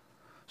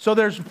 So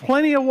there's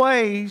plenty of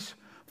ways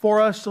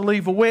for us to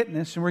leave a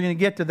witness, and we're going to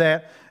get to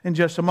that in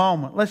just a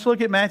moment. Let's look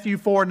at Matthew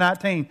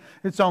 4:19.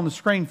 It's on the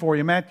screen for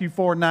you. Matthew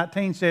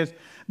 4:19 says,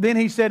 then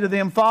he said to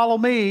them, follow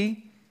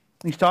me.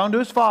 He's talking to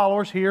his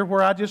followers here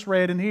where I just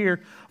read and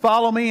here.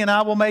 Follow me and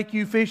I will make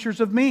you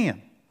fishers of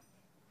men.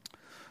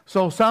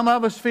 So some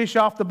of us fish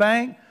off the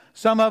bank.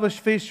 Some of us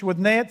fish with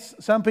nets.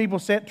 Some people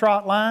set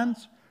trot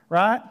lines,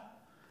 right?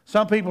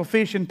 Some people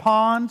fish in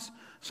ponds.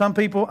 Some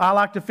people, I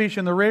like to fish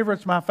in the river.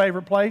 It's my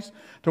favorite place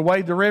to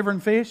wade the river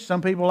and fish.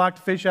 Some people like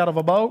to fish out of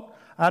a boat.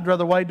 I'd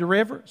rather wade the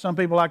river. Some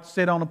people like to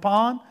sit on a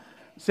pond.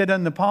 Sit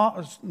in the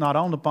pond, not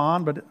on the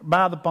pond, but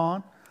by the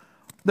pond.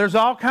 There's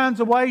all kinds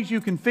of ways you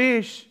can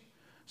fish.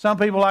 Some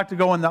people like to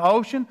go in the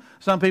ocean.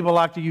 Some people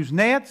like to use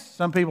nets.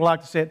 Some people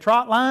like to set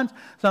trot lines.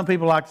 Some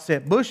people like to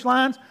set bush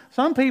lines.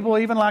 Some people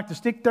even like to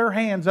stick their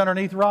hands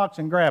underneath rocks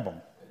and grab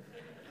them.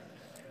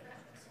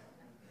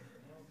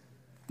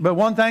 But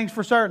one thing's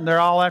for certain, they're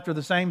all after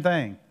the same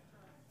thing,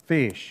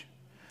 fish.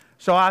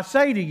 So I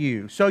say to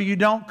you, so you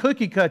don't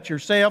cookie cut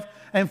yourself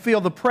and feel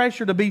the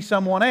pressure to be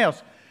someone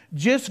else,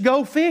 just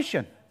go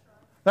fishing.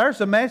 There's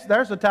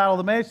the title of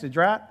the message,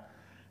 right?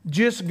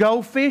 Just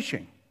go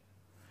fishing.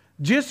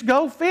 Just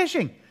go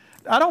fishing.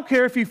 I don't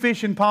care if you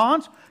fish in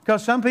ponds,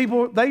 because some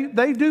people,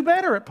 they do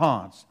better at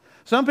ponds.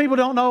 Some people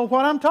don't know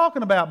what I'm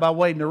talking about by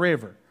wading the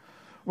river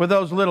with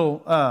those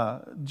little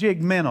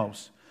jig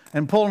minnows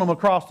and pulling them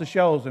across the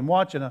shoals and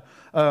watching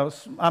I'm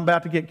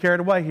about to get carried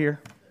away here.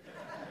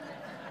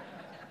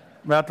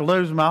 About to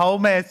lose my whole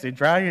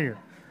message right here.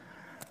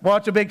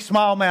 Watch a big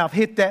smallmouth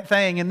hit that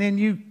thing, and then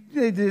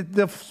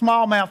the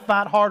smallmouth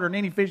fight harder than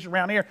any fish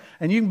around here,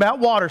 and you can about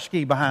water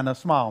ski behind the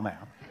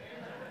smallmouth.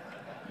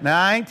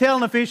 Now, I ain't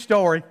telling a fish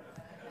story.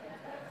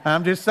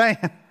 I'm just saying.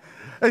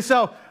 And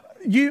so,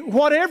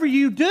 whatever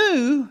you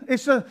do,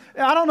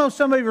 I don't know if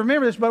somebody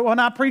remember this, but when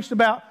I preached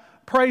about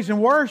praise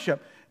and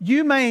worship,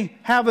 you may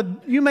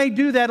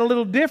do that a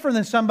little different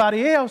than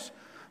somebody else,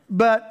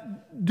 but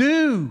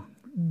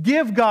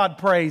give God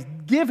praise.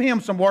 Give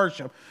Him some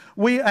worship.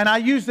 And I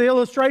use the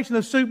illustration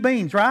of soup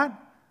beans, right?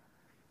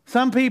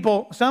 Some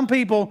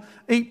people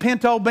eat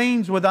pinto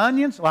beans with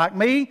onions, like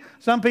me.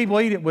 Some people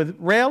eat it with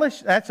relish.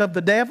 That's of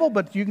the devil,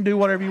 but you can do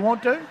whatever you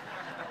want to.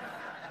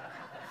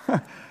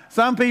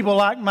 Some people,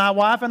 like my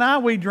wife and I,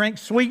 we drink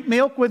sweet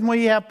milk when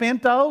we have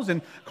pintos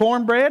and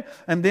cornbread.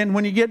 And then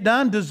when you get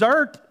done,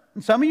 dessert.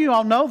 Some of you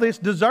all know this.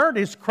 Dessert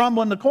is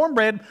crumbling the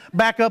cornbread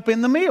back up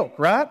in the milk,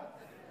 right?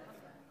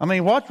 I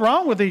mean, what's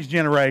wrong with these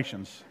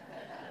generations?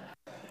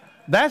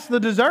 That's the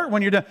dessert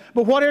when you're done.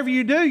 But whatever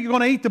you do, you're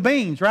going to eat the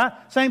beans, right?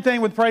 Same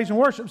thing with praise and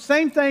worship.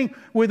 Same thing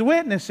with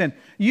witnessing.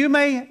 You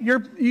may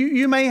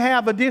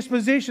have a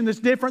disposition that's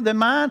different than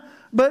mine,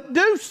 but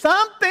do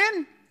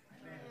something.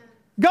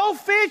 Go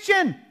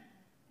fishing.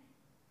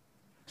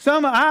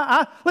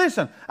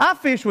 Listen, I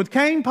fish with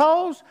cane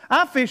poles.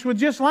 I fish with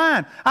just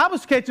line. I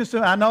was catching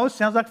some, I know it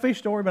sounds like a fish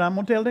story, but I'm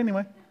going to tell it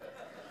anyway.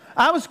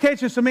 I was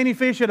catching so many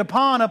fish at a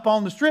pond up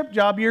on the strip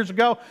job years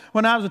ago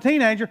when I was a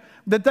teenager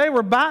that they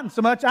were biting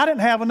so much I didn't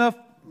have enough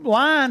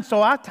line,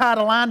 so I tied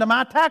a line to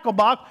my tackle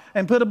box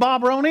and put a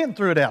bobber on it and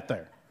threw it out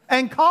there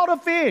and caught a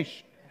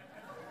fish.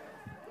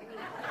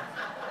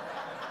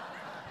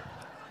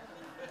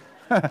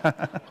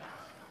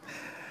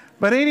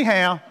 But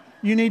anyhow,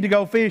 you need to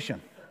go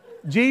fishing.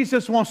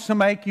 Jesus wants to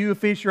make you a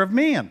fisher of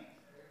men.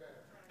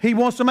 He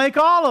wants to make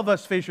all of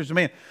us fishers of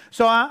men.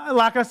 So,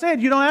 like I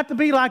said, you don't have to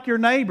be like your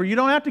neighbor. You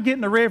don't have to get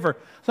in the river.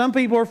 Some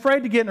people are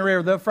afraid to get in the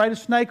river. They're afraid a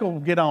snake will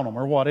get on them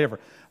or whatever.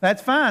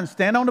 That's fine.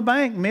 Stand on the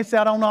bank, miss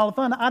out on all the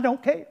fun. I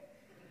don't care.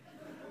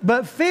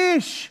 But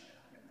fish.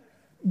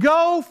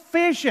 Go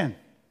fishing.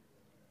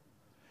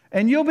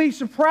 And you'll be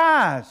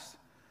surprised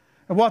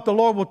at what the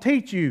Lord will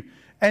teach you.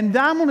 And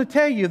I'm going to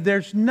tell you,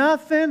 there's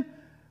nothing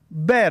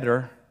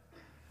better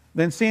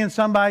than seeing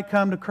somebody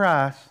come to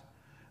Christ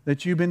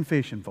that you've been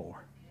fishing for.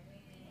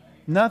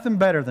 Nothing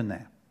better than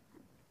that.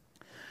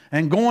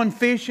 And going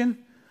fishing,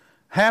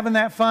 having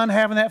that fun,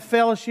 having that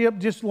fellowship,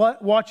 just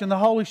watching the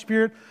Holy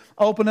Spirit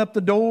open up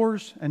the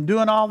doors and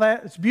doing all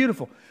that, it's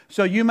beautiful.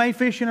 So you may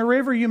fish in a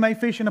river, you may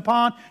fish in a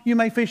pond, you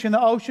may fish in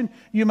the ocean,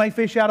 you may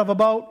fish out of a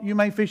boat, you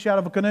may fish out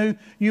of a canoe,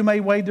 you may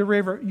wade the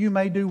river, you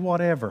may do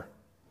whatever.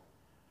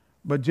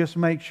 But just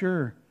make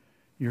sure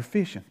you're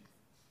fishing.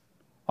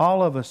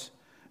 All of us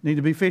need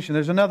to be fishing.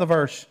 There's another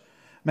verse,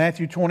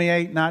 Matthew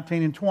 28,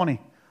 19 and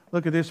 20.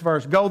 Look at this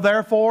verse. Go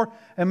therefore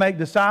and make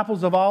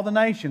disciples of all the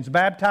nations,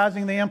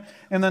 baptizing them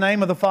in the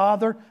name of the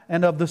Father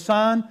and of the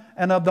Son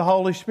and of the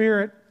Holy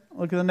Spirit.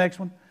 Look at the next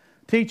one.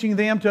 Teaching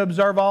them to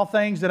observe all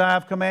things that I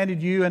have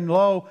commanded you, and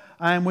lo,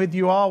 I am with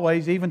you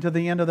always, even to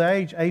the end of the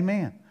age.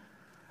 Amen.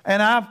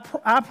 And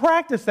I've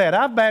practiced that.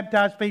 I've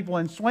baptized people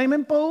in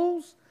swimming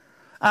pools.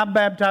 I've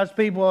baptized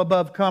people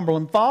above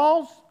Cumberland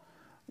Falls.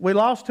 We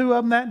lost 2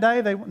 of them that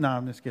day. No,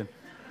 I'm just kidding.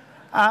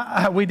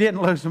 We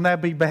didn't lose them.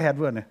 That'd be bad,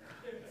 wouldn't it?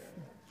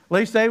 At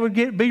least they would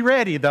be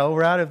ready, though,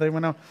 right, if they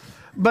went on.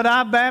 But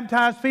I've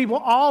baptized people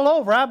all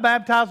over. I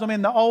baptized them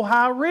in the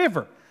Ohio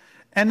River.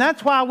 And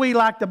that's why we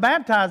like to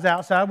baptize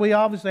outside. We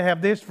obviously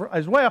have this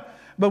as well.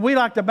 But we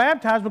like to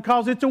baptize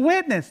because it's a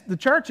witness. The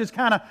church has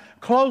kind of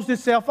closed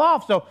itself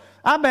off. So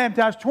I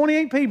baptized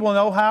 28 people in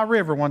the Ohio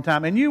River one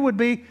time. And you would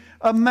be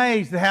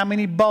amazed at how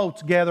many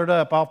boats gathered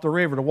up off the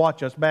river to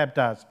watch us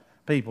baptize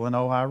people in the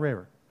Ohio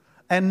River.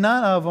 And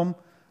none of them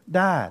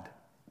died.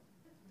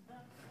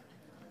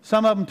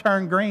 Some of them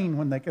turned green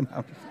when they came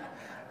out.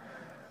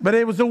 But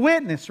it was a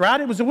witness, right?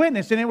 It was a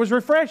witness, and it was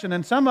refreshing.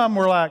 And some of them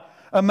were like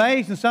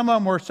amazed, and some of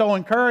them were so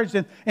encouraged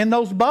in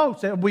those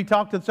boats. We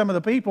talked to some of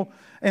the people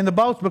in the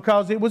boats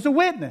because it was a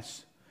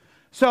witness.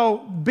 So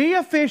be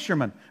a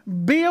fisherman.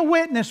 Be a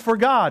witness for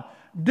God.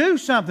 Do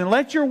something.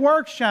 Let your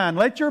work shine.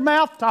 Let your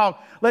mouth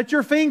talk. Let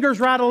your fingers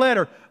write a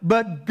letter.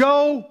 But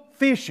go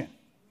fishing.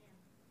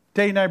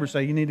 Tell your neighbor,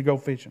 say, you need to go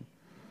fishing.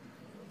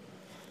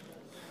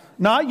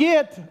 Not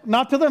yet.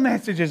 Not till the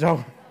message is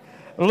over.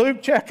 Luke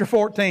chapter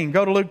 14.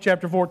 Go to Luke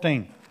chapter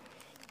 14.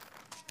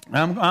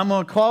 I'm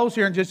going to close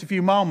here in just a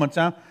few moments.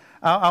 I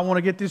want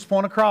to get this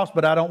point across,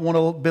 but I don't want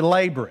to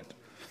belabor it.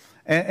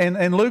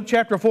 And Luke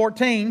chapter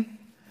 14,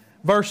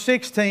 verse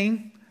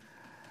 16,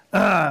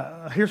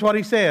 here's what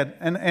he said.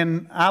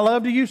 And I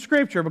love to use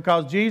Scripture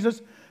because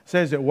Jesus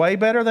says it way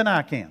better than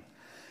I can.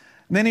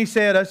 And then he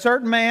said, a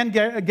certain man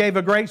gave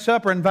a great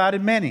supper,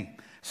 invited many.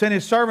 Sent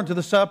his servant to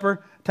the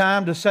supper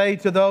time to say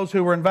to those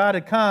who were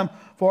invited, come,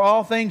 for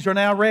all things are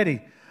now ready.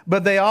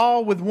 But they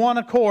all with one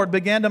accord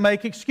began to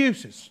make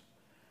excuses.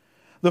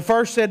 The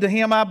first said to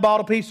him, I bought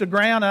a piece of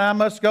ground and I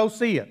must go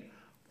see it.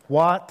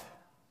 What?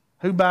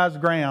 Who buys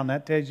ground?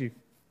 That tells you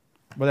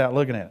without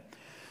looking at it.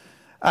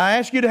 I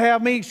ask you to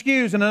have me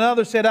excused. And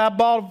another said, I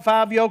bought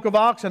 5 yoke of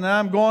oxen and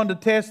I'm going to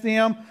test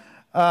them.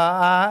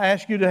 I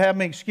ask you to have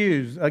me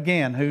excused.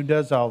 Again, who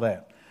does all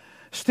that?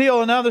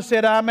 Still another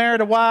said, I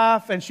married a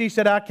wife, and she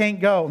said, I can't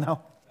go. No.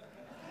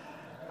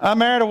 I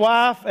married a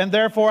wife, and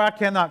therefore I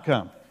cannot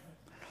come.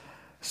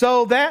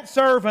 So that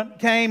servant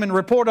came and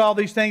reported all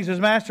these things to his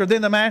master.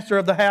 Then the master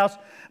of the house,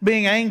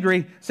 being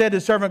angry, said to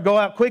his servant, go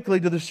out quickly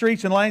to the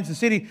streets and lanes of the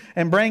city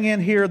and bring in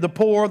here the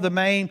poor, the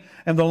maimed,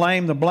 and the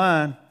lame, the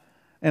blind.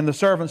 And the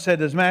servant said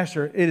to his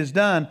master, it is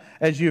done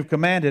as you have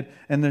commanded,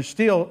 and there's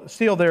still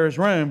there is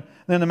room.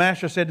 Then the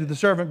master said to the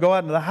servant, go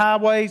out into the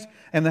highways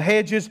and the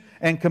hedges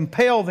and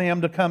compel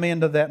them to come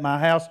into that my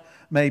house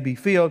may be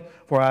filled.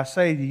 For I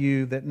say to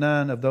you that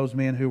none of those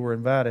men who were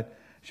invited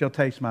shall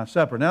taste my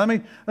supper. Now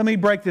let me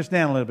break this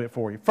down a little bit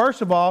for you.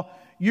 First of all,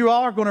 you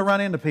are going to run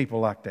into people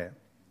like that.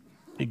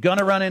 You're going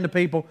to run into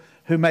people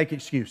who make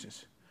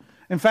excuses.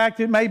 In fact,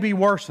 it may be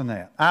worse than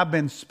that. I've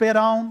been spit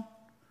on.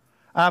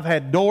 I've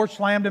had doors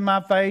slammed in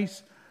my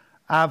face.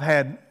 I've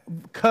had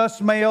cuss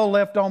mail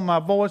left on my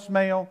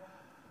voicemail.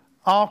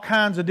 All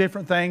kinds of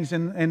different things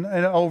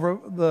over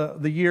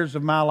the years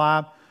of my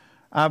life.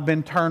 I've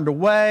been turned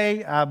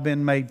away. I've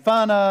been made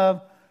fun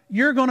of.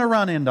 You're going to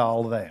run into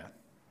all of that.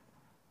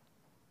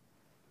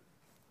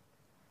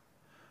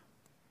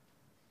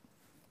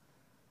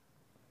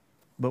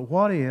 But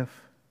what if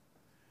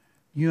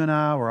you and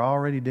I were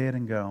already dead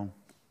and gone,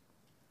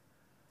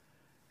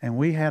 and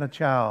we had a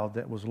child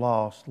that was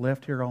lost,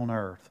 left here on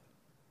earth?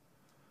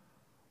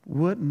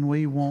 Wouldn't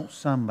we want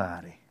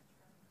somebody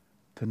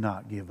to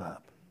not give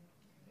up?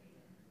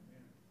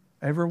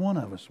 Every one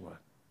of us would.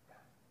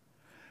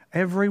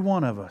 Every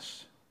one of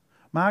us.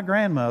 My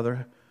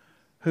grandmother,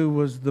 who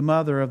was the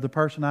mother of the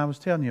person I was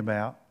telling you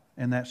about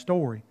in that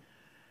story,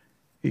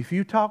 if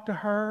you talked to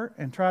her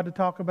and tried to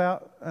talk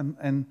about,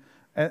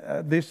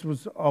 this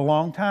was a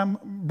long time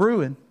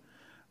brewing,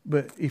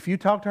 but if you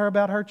talked to her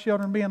about her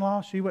children being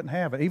lost, she wouldn't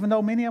have it. Even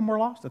though many of them were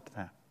lost at the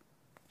time.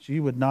 She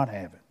would not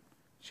have it.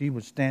 She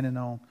was standing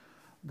on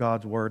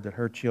God's word that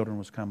her children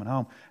was coming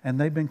home. And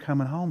they've been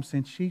coming home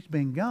since she's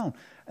been gone.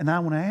 And I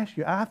want to ask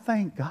you, I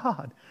thank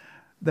God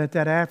that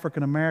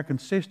African-American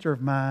sister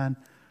of mine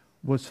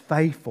was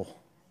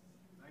faithful.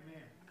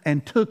 Amen.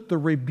 And took the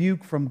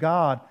rebuke from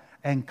God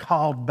and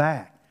called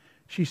back.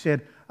 She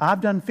said,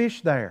 I've done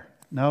fished there.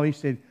 No, He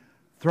said,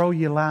 throw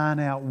your line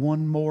out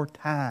one more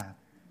time.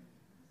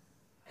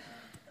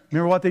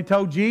 Remember what they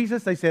told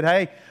Jesus? They said,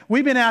 hey,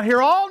 we've been out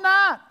here all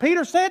night.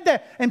 Peter said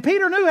that. And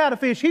Peter knew how to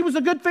fish. He was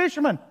a good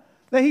fisherman.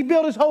 He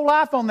built his whole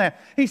life on that.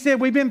 He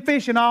said, we've been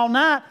fishing all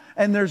night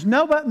and there's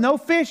no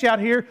fish out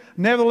here.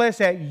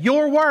 Nevertheless, at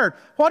your word.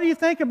 What do you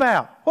think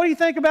about? What do you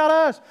think about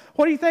us?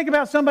 What do you think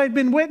about somebody who's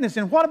been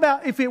witnessing? What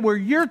about if it were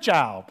your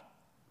child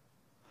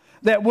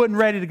that wasn't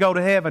ready to go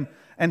to heaven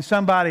and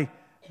somebody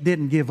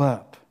didn't give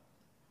up?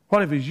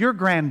 What if it's your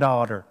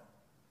granddaughter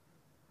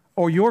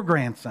or your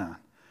grandson?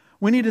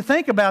 We need to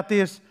think about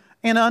this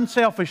in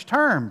unselfish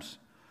terms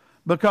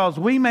because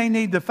we may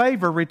need the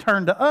favor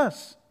returned to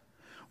us.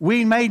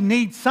 We may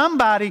need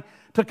somebody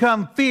to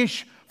come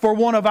fish for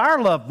one of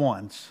our loved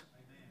ones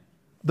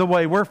the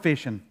way we're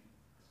fishing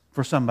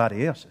for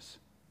somebody else's.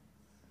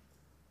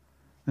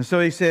 And so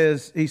he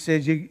says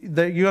you're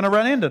going to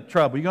run into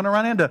trouble. You're going to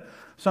run into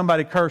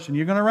somebody cursing.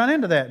 You're going to run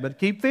into that. But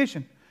keep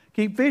fishing.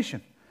 Keep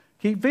fishing.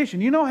 Keep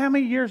fishing. You know how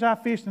many years I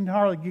fished and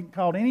hardly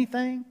caught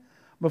anything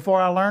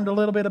before I learned a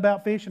little bit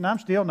about fishing? I'm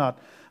still not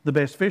the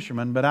best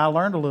fisherman, but I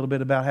learned a little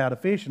bit about how to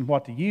fish and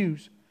what to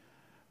use.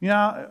 You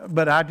know,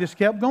 but I just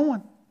kept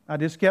going. I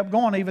just kept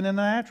going, even in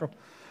the natural.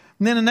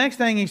 And then the next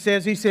thing he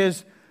says,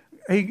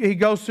 he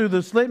goes through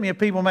this litany of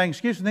people making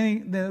excuses.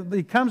 And then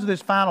he comes to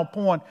this final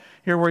point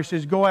here where he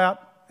says, go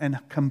out and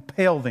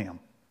compel them.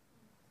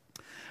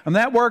 And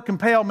that word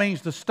compel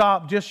means to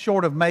stop just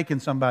short of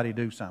making somebody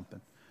do something.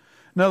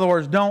 In other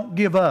words, don't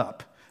give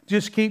up.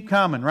 Just keep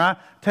coming, right?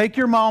 Take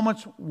your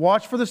moments,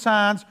 watch for the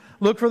signs,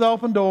 look for the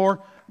open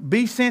door,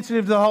 be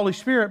sensitive to the Holy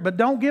Spirit, but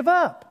don't give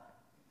up.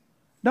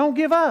 Don't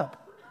give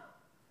up.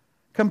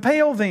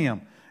 Compel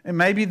them. And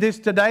maybe this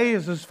today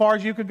is as far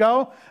as you could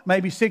go.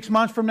 Maybe 6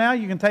 months from now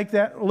you can take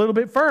that a little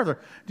bit further.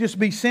 Just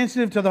be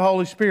sensitive to the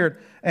Holy Spirit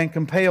and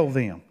compel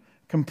them.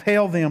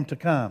 Compel them to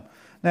come.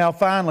 Now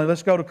finally,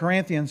 let's go to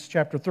Corinthians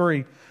chapter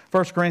 3.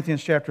 1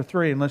 Corinthians chapter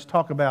 3, and let's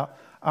talk about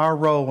our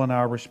role and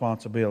our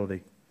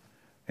responsibility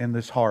in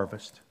this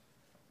harvest.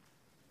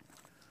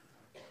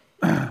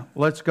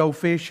 Let's go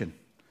fishing.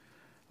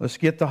 Let's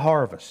get the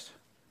harvest.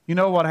 You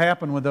know what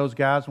happened with those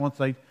guys once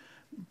they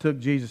took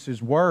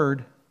Jesus'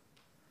 word,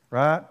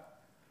 right?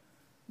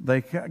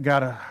 They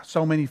got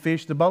so many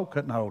fish the boat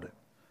couldn't hold it.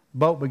 The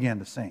boat began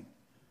to sink.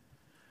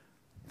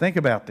 Think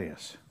about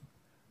this.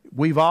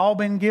 We've all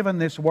been given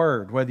this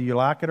word, whether you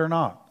like it or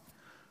not.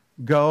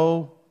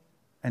 Go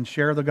and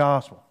share the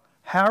gospel.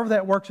 However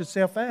that works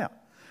itself out.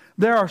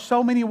 There are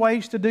so many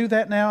ways to do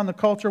that now in the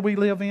culture we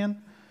live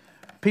in.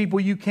 People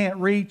you can't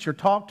reach or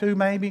talk to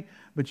maybe,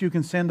 but you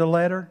can send a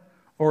letter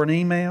or an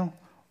email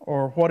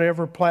or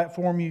whatever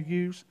platform you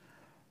use.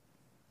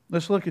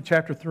 Let's look at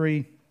chapter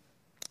 3,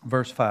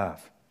 verse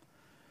 5.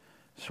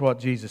 This is what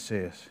Jesus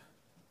says.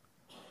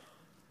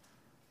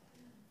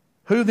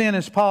 Who then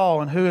is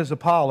Paul and who is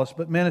Apollos,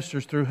 but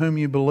ministers through whom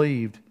you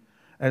believed,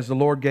 as the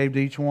Lord gave to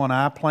each one?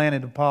 I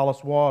planted,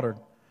 Apollos watered,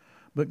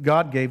 but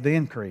God gave the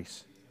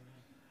increase.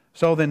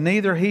 So then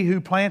neither he who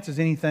plants is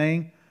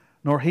anything,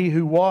 nor he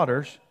who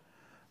waters,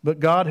 but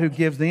God who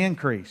gives the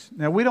increase.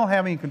 Now we don't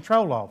have any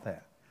control of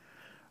that.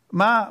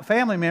 My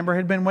family member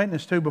had been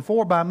witnessed to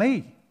before by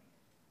me.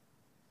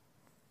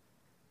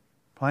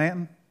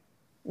 Planting,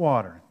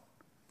 watering.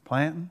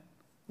 Planting,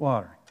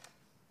 watering.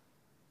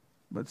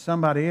 But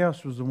somebody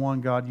else was the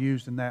one God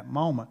used in that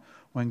moment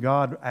when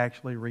God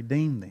actually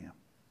redeemed them.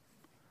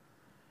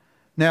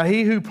 Now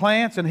he who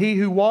plants and he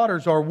who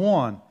waters are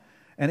one,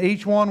 and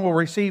each one will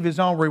receive his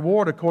own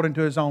reward according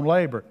to his own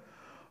labor.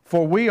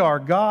 For we are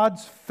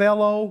God's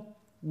fellow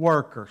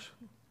workers.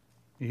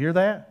 You hear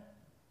that?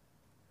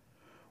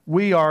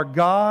 We are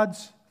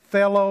God's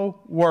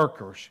fellow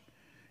workers.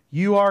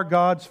 You are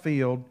God's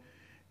field.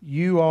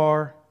 You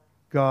are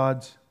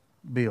God's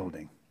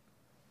building.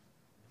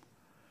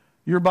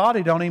 Your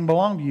body don't even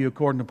belong to you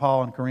according to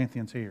Paul in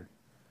Corinthians here.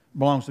 It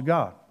belongs to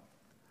God.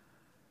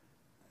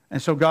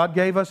 And so God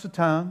gave us a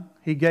tongue.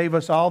 He gave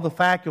us all the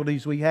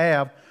faculties we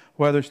have,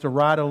 whether it's to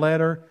write a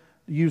letter,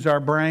 to use our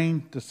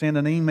brain, to send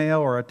an email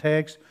or a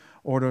text,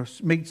 or to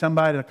meet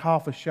somebody at a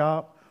coffee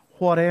shop,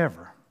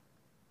 whatever.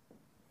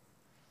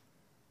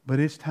 But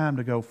it's time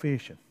to go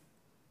fishing.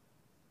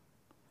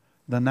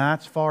 The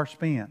night's far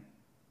spent.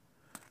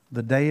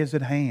 The day is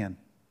at hand.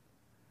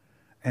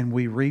 And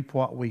we reap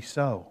what we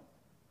sow.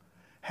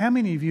 How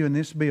many of you in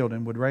this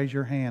building would raise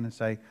your hand and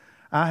say,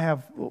 I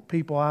have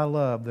people I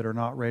love that are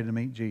not ready to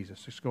meet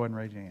Jesus? Just go ahead and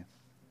raise your hand.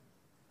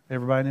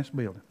 Everybody in this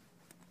building.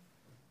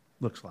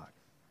 Looks like.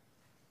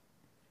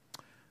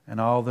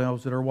 And all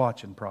those that are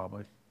watching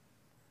probably.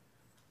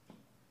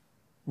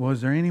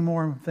 Was there any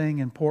more thing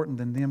important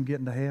than them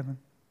getting to heaven?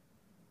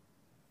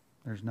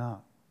 There's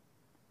not.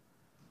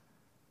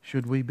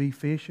 Should we be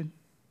fishing?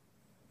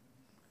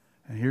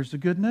 And here's the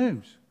good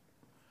news.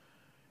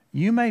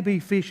 You may be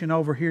fishing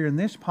over here in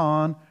this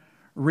pond,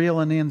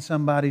 reeling in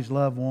somebody's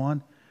loved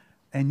one,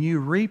 and you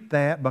reap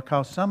that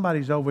because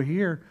somebody's over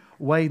here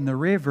wading the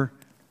river,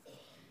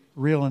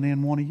 reeling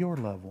in one of your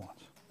loved ones.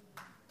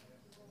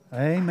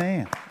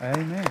 Amen.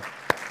 Amen.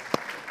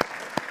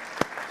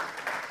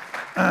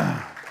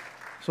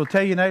 So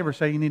tell your neighbor,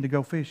 say you need to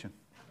go fishing.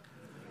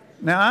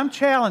 Now, I'm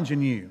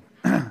challenging you.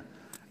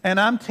 And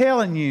I'm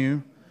telling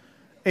you,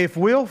 if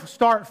we'll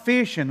start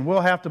fishing,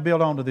 we'll have to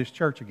build onto this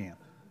church again.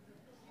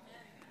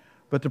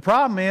 But the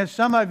problem is,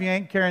 some of you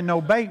ain't carrying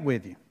no bait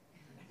with you.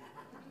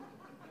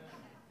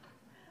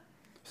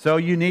 So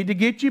you need to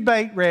get your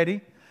bait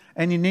ready,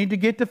 and you need to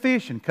get to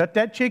fishing. Cut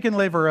that chicken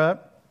liver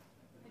up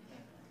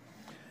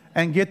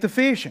and get to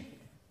fishing.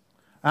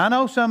 I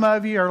know some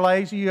of you are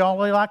lazy. You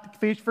only like to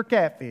fish for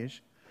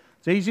catfish.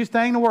 It's the easiest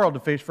thing in the world to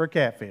fish for a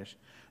catfish.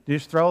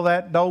 Just throw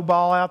that dough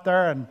ball out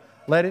there and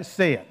let it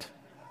sit.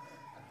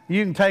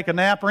 You can take a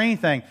nap or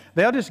anything.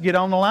 They'll just get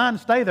on the line and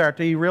stay there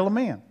until you reel them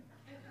in.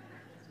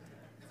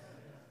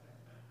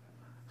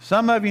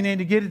 Some of you need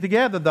to get it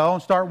together, though,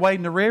 and start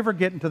wading the river,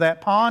 getting to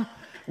that pond,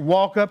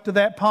 walk up to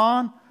that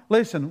pond.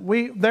 Listen,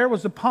 there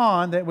was a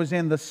pond that was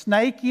in the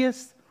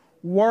snakiest,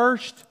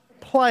 worst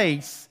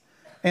place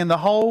in the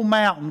whole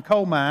mountain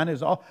coal mine.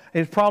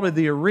 It's probably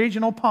the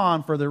original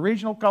pond for the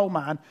original coal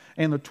mine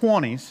in the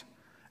 20s.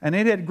 And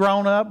it had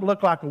grown up,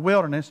 looked like a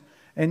wilderness,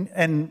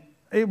 and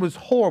it was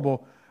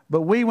horrible.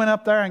 But we went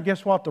up there, and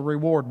guess what the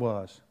reward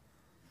was?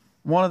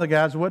 One of the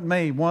guys, it wasn't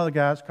me, one of the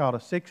guys caught a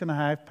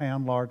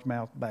 6.5-pound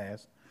largemouth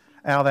bass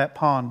out of that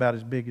pond about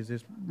as big as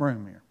this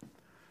room here.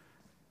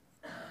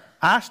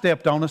 I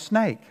stepped on a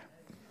snake.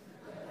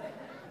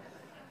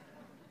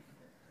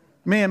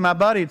 Me and my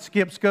buddy had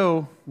skipped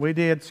school. We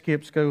did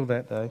skip school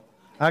that day.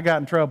 I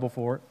got in trouble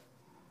for it.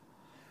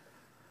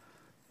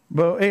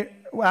 But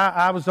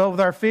I was over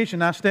there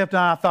fishing. I stepped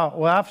on, I thought,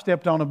 well, I've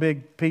stepped on a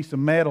big piece of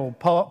metal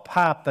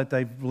pipe that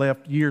they've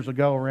left years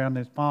ago around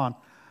this pond.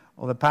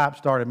 Well, the pipe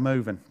started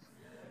moving.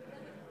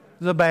 It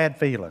was a bad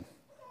feeling.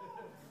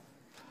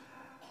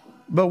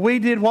 But we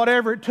did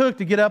whatever it took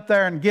to get up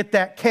there and get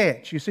that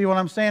catch. You see what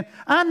I'm saying?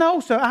 I know,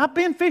 so I've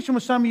been fishing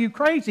with some of you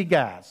crazy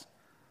guys.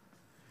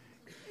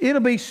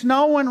 It'll be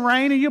snowing,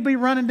 raining. You'll be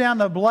running down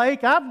the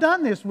lake. I've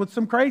done this with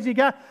some crazy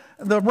guy.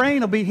 The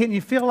rain will be hitting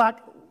you. Feel like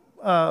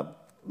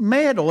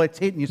metal. It's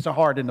hitting you so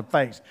hard in the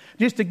face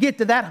just to get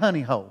to that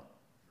honey hole.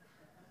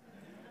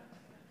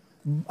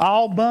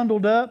 All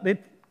bundled up.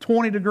 It's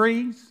 20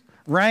 degrees.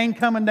 Rain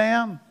coming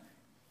down.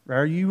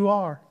 There you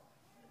are.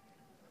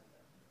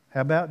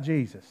 How about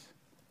Jesus?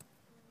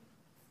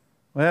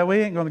 Well, we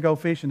ain't going to go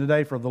fishing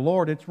today for the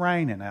Lord. It's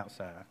raining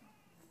outside.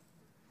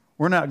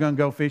 We're not going to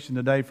go fishing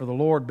today for the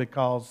Lord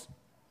because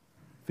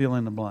fill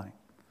in the blank.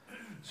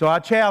 So I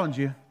challenge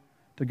you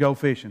to go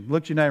fishing.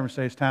 Look at your neighbor and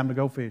say, it's time to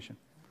go fishing.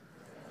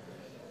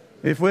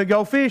 If we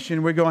go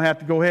fishing, we're going to have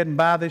to go ahead and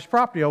buy this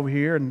property over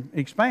here and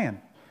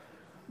expand.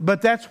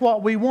 But that's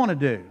what we want to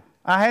do.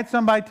 I had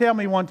somebody tell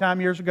me one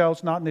time years ago,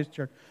 it's not in this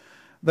church,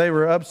 they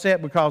were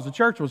upset because the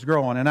church was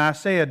growing. And I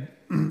said,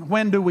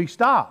 when do we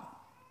stop?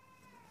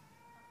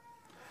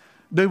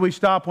 Do we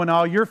stop when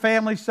all your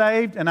family's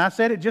saved? And I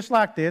said it just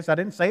like this. I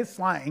didn't say it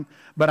slang,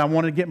 but I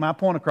wanted to get my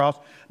point across.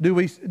 Do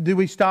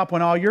we stop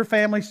when all your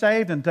family's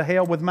saved and to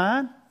hell with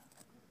mine?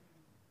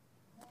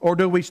 Or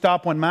do we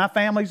stop when my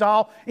family's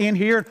all in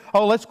here?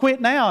 Oh, let's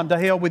quit now and to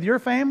hell with your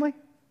family?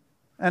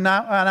 And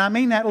I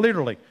mean that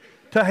literally.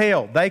 To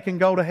hell. They can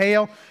go to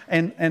hell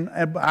and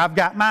I've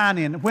got mine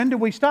in. When do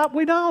we stop?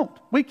 We don't.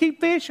 We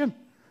keep fishing.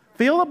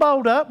 Fill the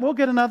boat up. We'll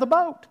get another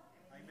boat.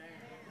 Amen.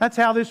 That's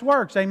how this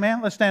works.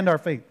 Amen. Let's stand to our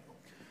feet.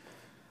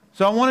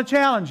 So I want to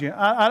challenge you.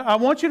 I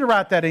want you to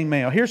write that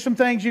email. Here's some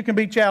things you can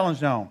be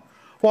challenged on.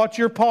 What's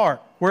your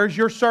part? Where's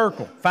your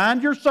circle?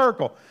 Find your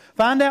circle.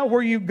 Find out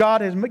where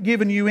God has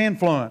given you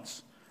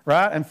influence,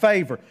 right, and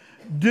favor.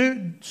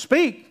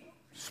 Speak.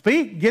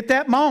 Get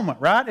that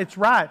moment, right? It's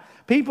right.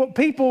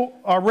 People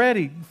are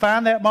ready.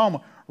 Find that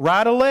moment.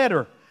 Write a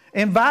letter.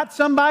 Invite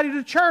somebody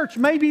to church.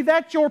 Maybe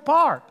that's your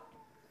part.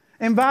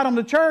 Invite them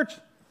to church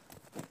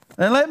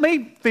and let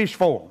me fish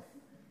for them.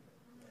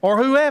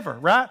 Or whoever,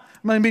 right?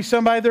 Maybe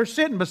somebody they're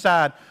sitting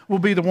beside will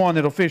be the one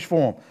that'll fish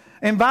for them.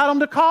 Invite them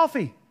to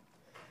coffee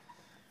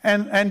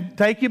and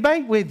take your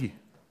bait with you,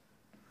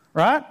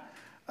 right?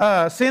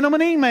 Send them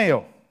an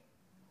email.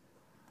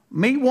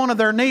 Meet one of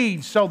their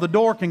needs so the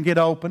door can get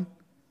open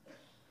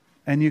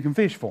and you can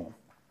fish for them.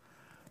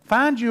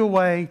 Find you a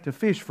way to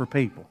fish for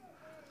people.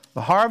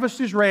 The harvest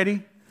is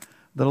ready,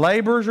 the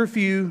laborers are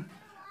few,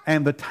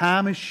 and the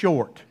time is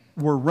short.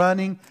 We're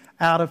running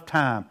out of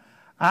time.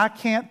 I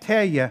can't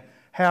tell you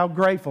how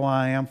grateful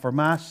I am for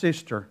my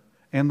sister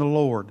in the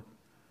Lord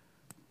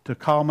to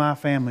call my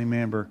family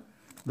member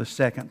the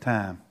second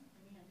time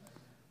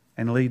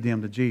and lead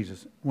them to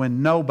Jesus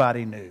when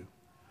nobody knew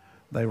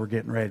they were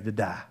getting ready to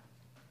die.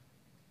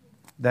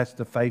 That's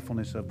the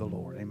faithfulness of the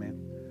Lord.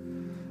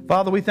 Amen.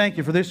 Father, we thank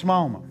you for this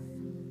moment.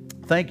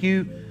 Thank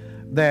you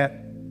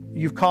that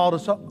you've called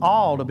us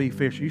all to be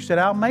fishers. You said,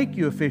 I'll make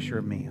you a fisher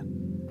of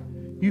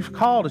men. You've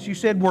called us. You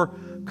said we're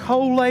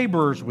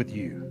co-laborers with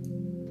you.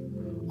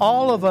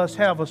 All of us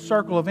have a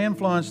circle of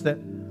influence that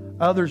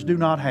others do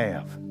not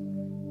have.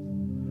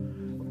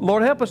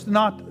 Lord, help us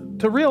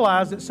to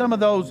realize that some of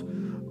those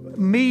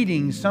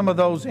meetings, some of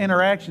those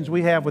interactions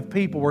we have with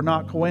people were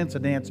not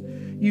coincidence.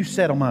 You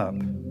set them up.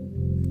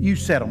 You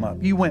set them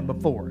up. You went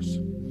before us.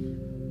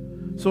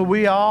 So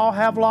we all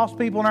have lost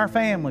people in our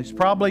families.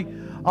 Probably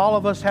all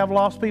of us have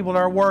lost people at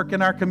our work,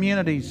 in our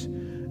communities,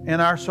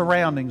 in our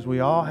surroundings. We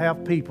all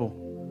have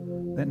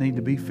people that need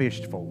to be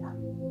fished for.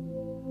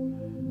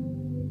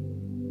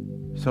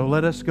 So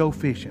let us go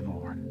fishing,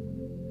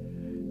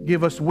 Lord.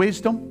 Give us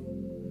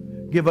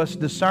wisdom, give us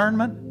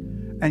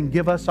discernment, and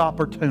give us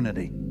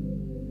opportunity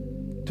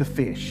to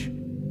fish.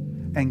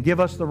 And give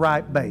us the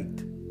right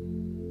bait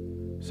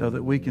so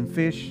that we can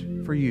fish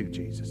for you,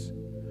 Jesus.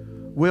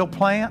 We'll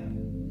plant,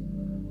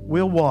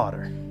 we'll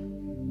water,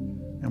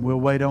 and we'll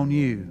wait on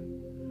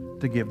you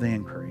to give the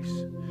increase.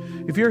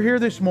 If you're here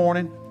this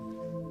morning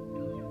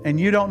and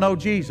you don't know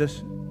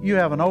Jesus, you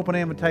have an open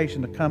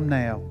invitation to come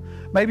now.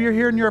 Maybe you're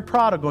here and you're a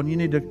prodigal and you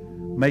need to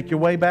make your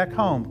way back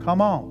home.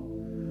 Come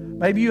on.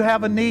 Maybe you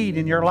have a need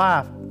in your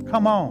life.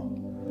 Come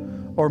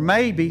on. Or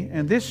maybe,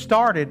 and this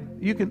started,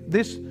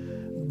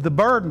 the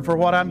burden for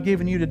what I'm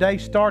giving you today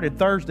started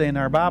Thursday in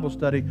our Bible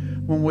study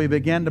when we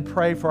began to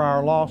pray for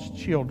our lost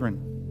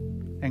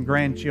children and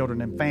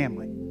grandchildren and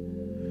family.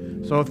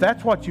 So if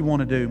that's what you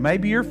want to do,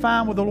 maybe you're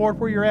fine with the Lord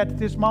where you're at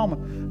this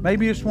moment.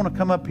 Maybe you just want to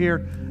come up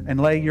here and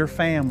lay your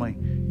family,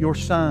 your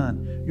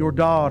son, your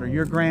daughter,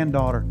 your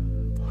granddaughter,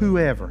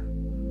 whoever,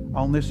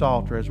 on this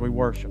altar as we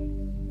worship.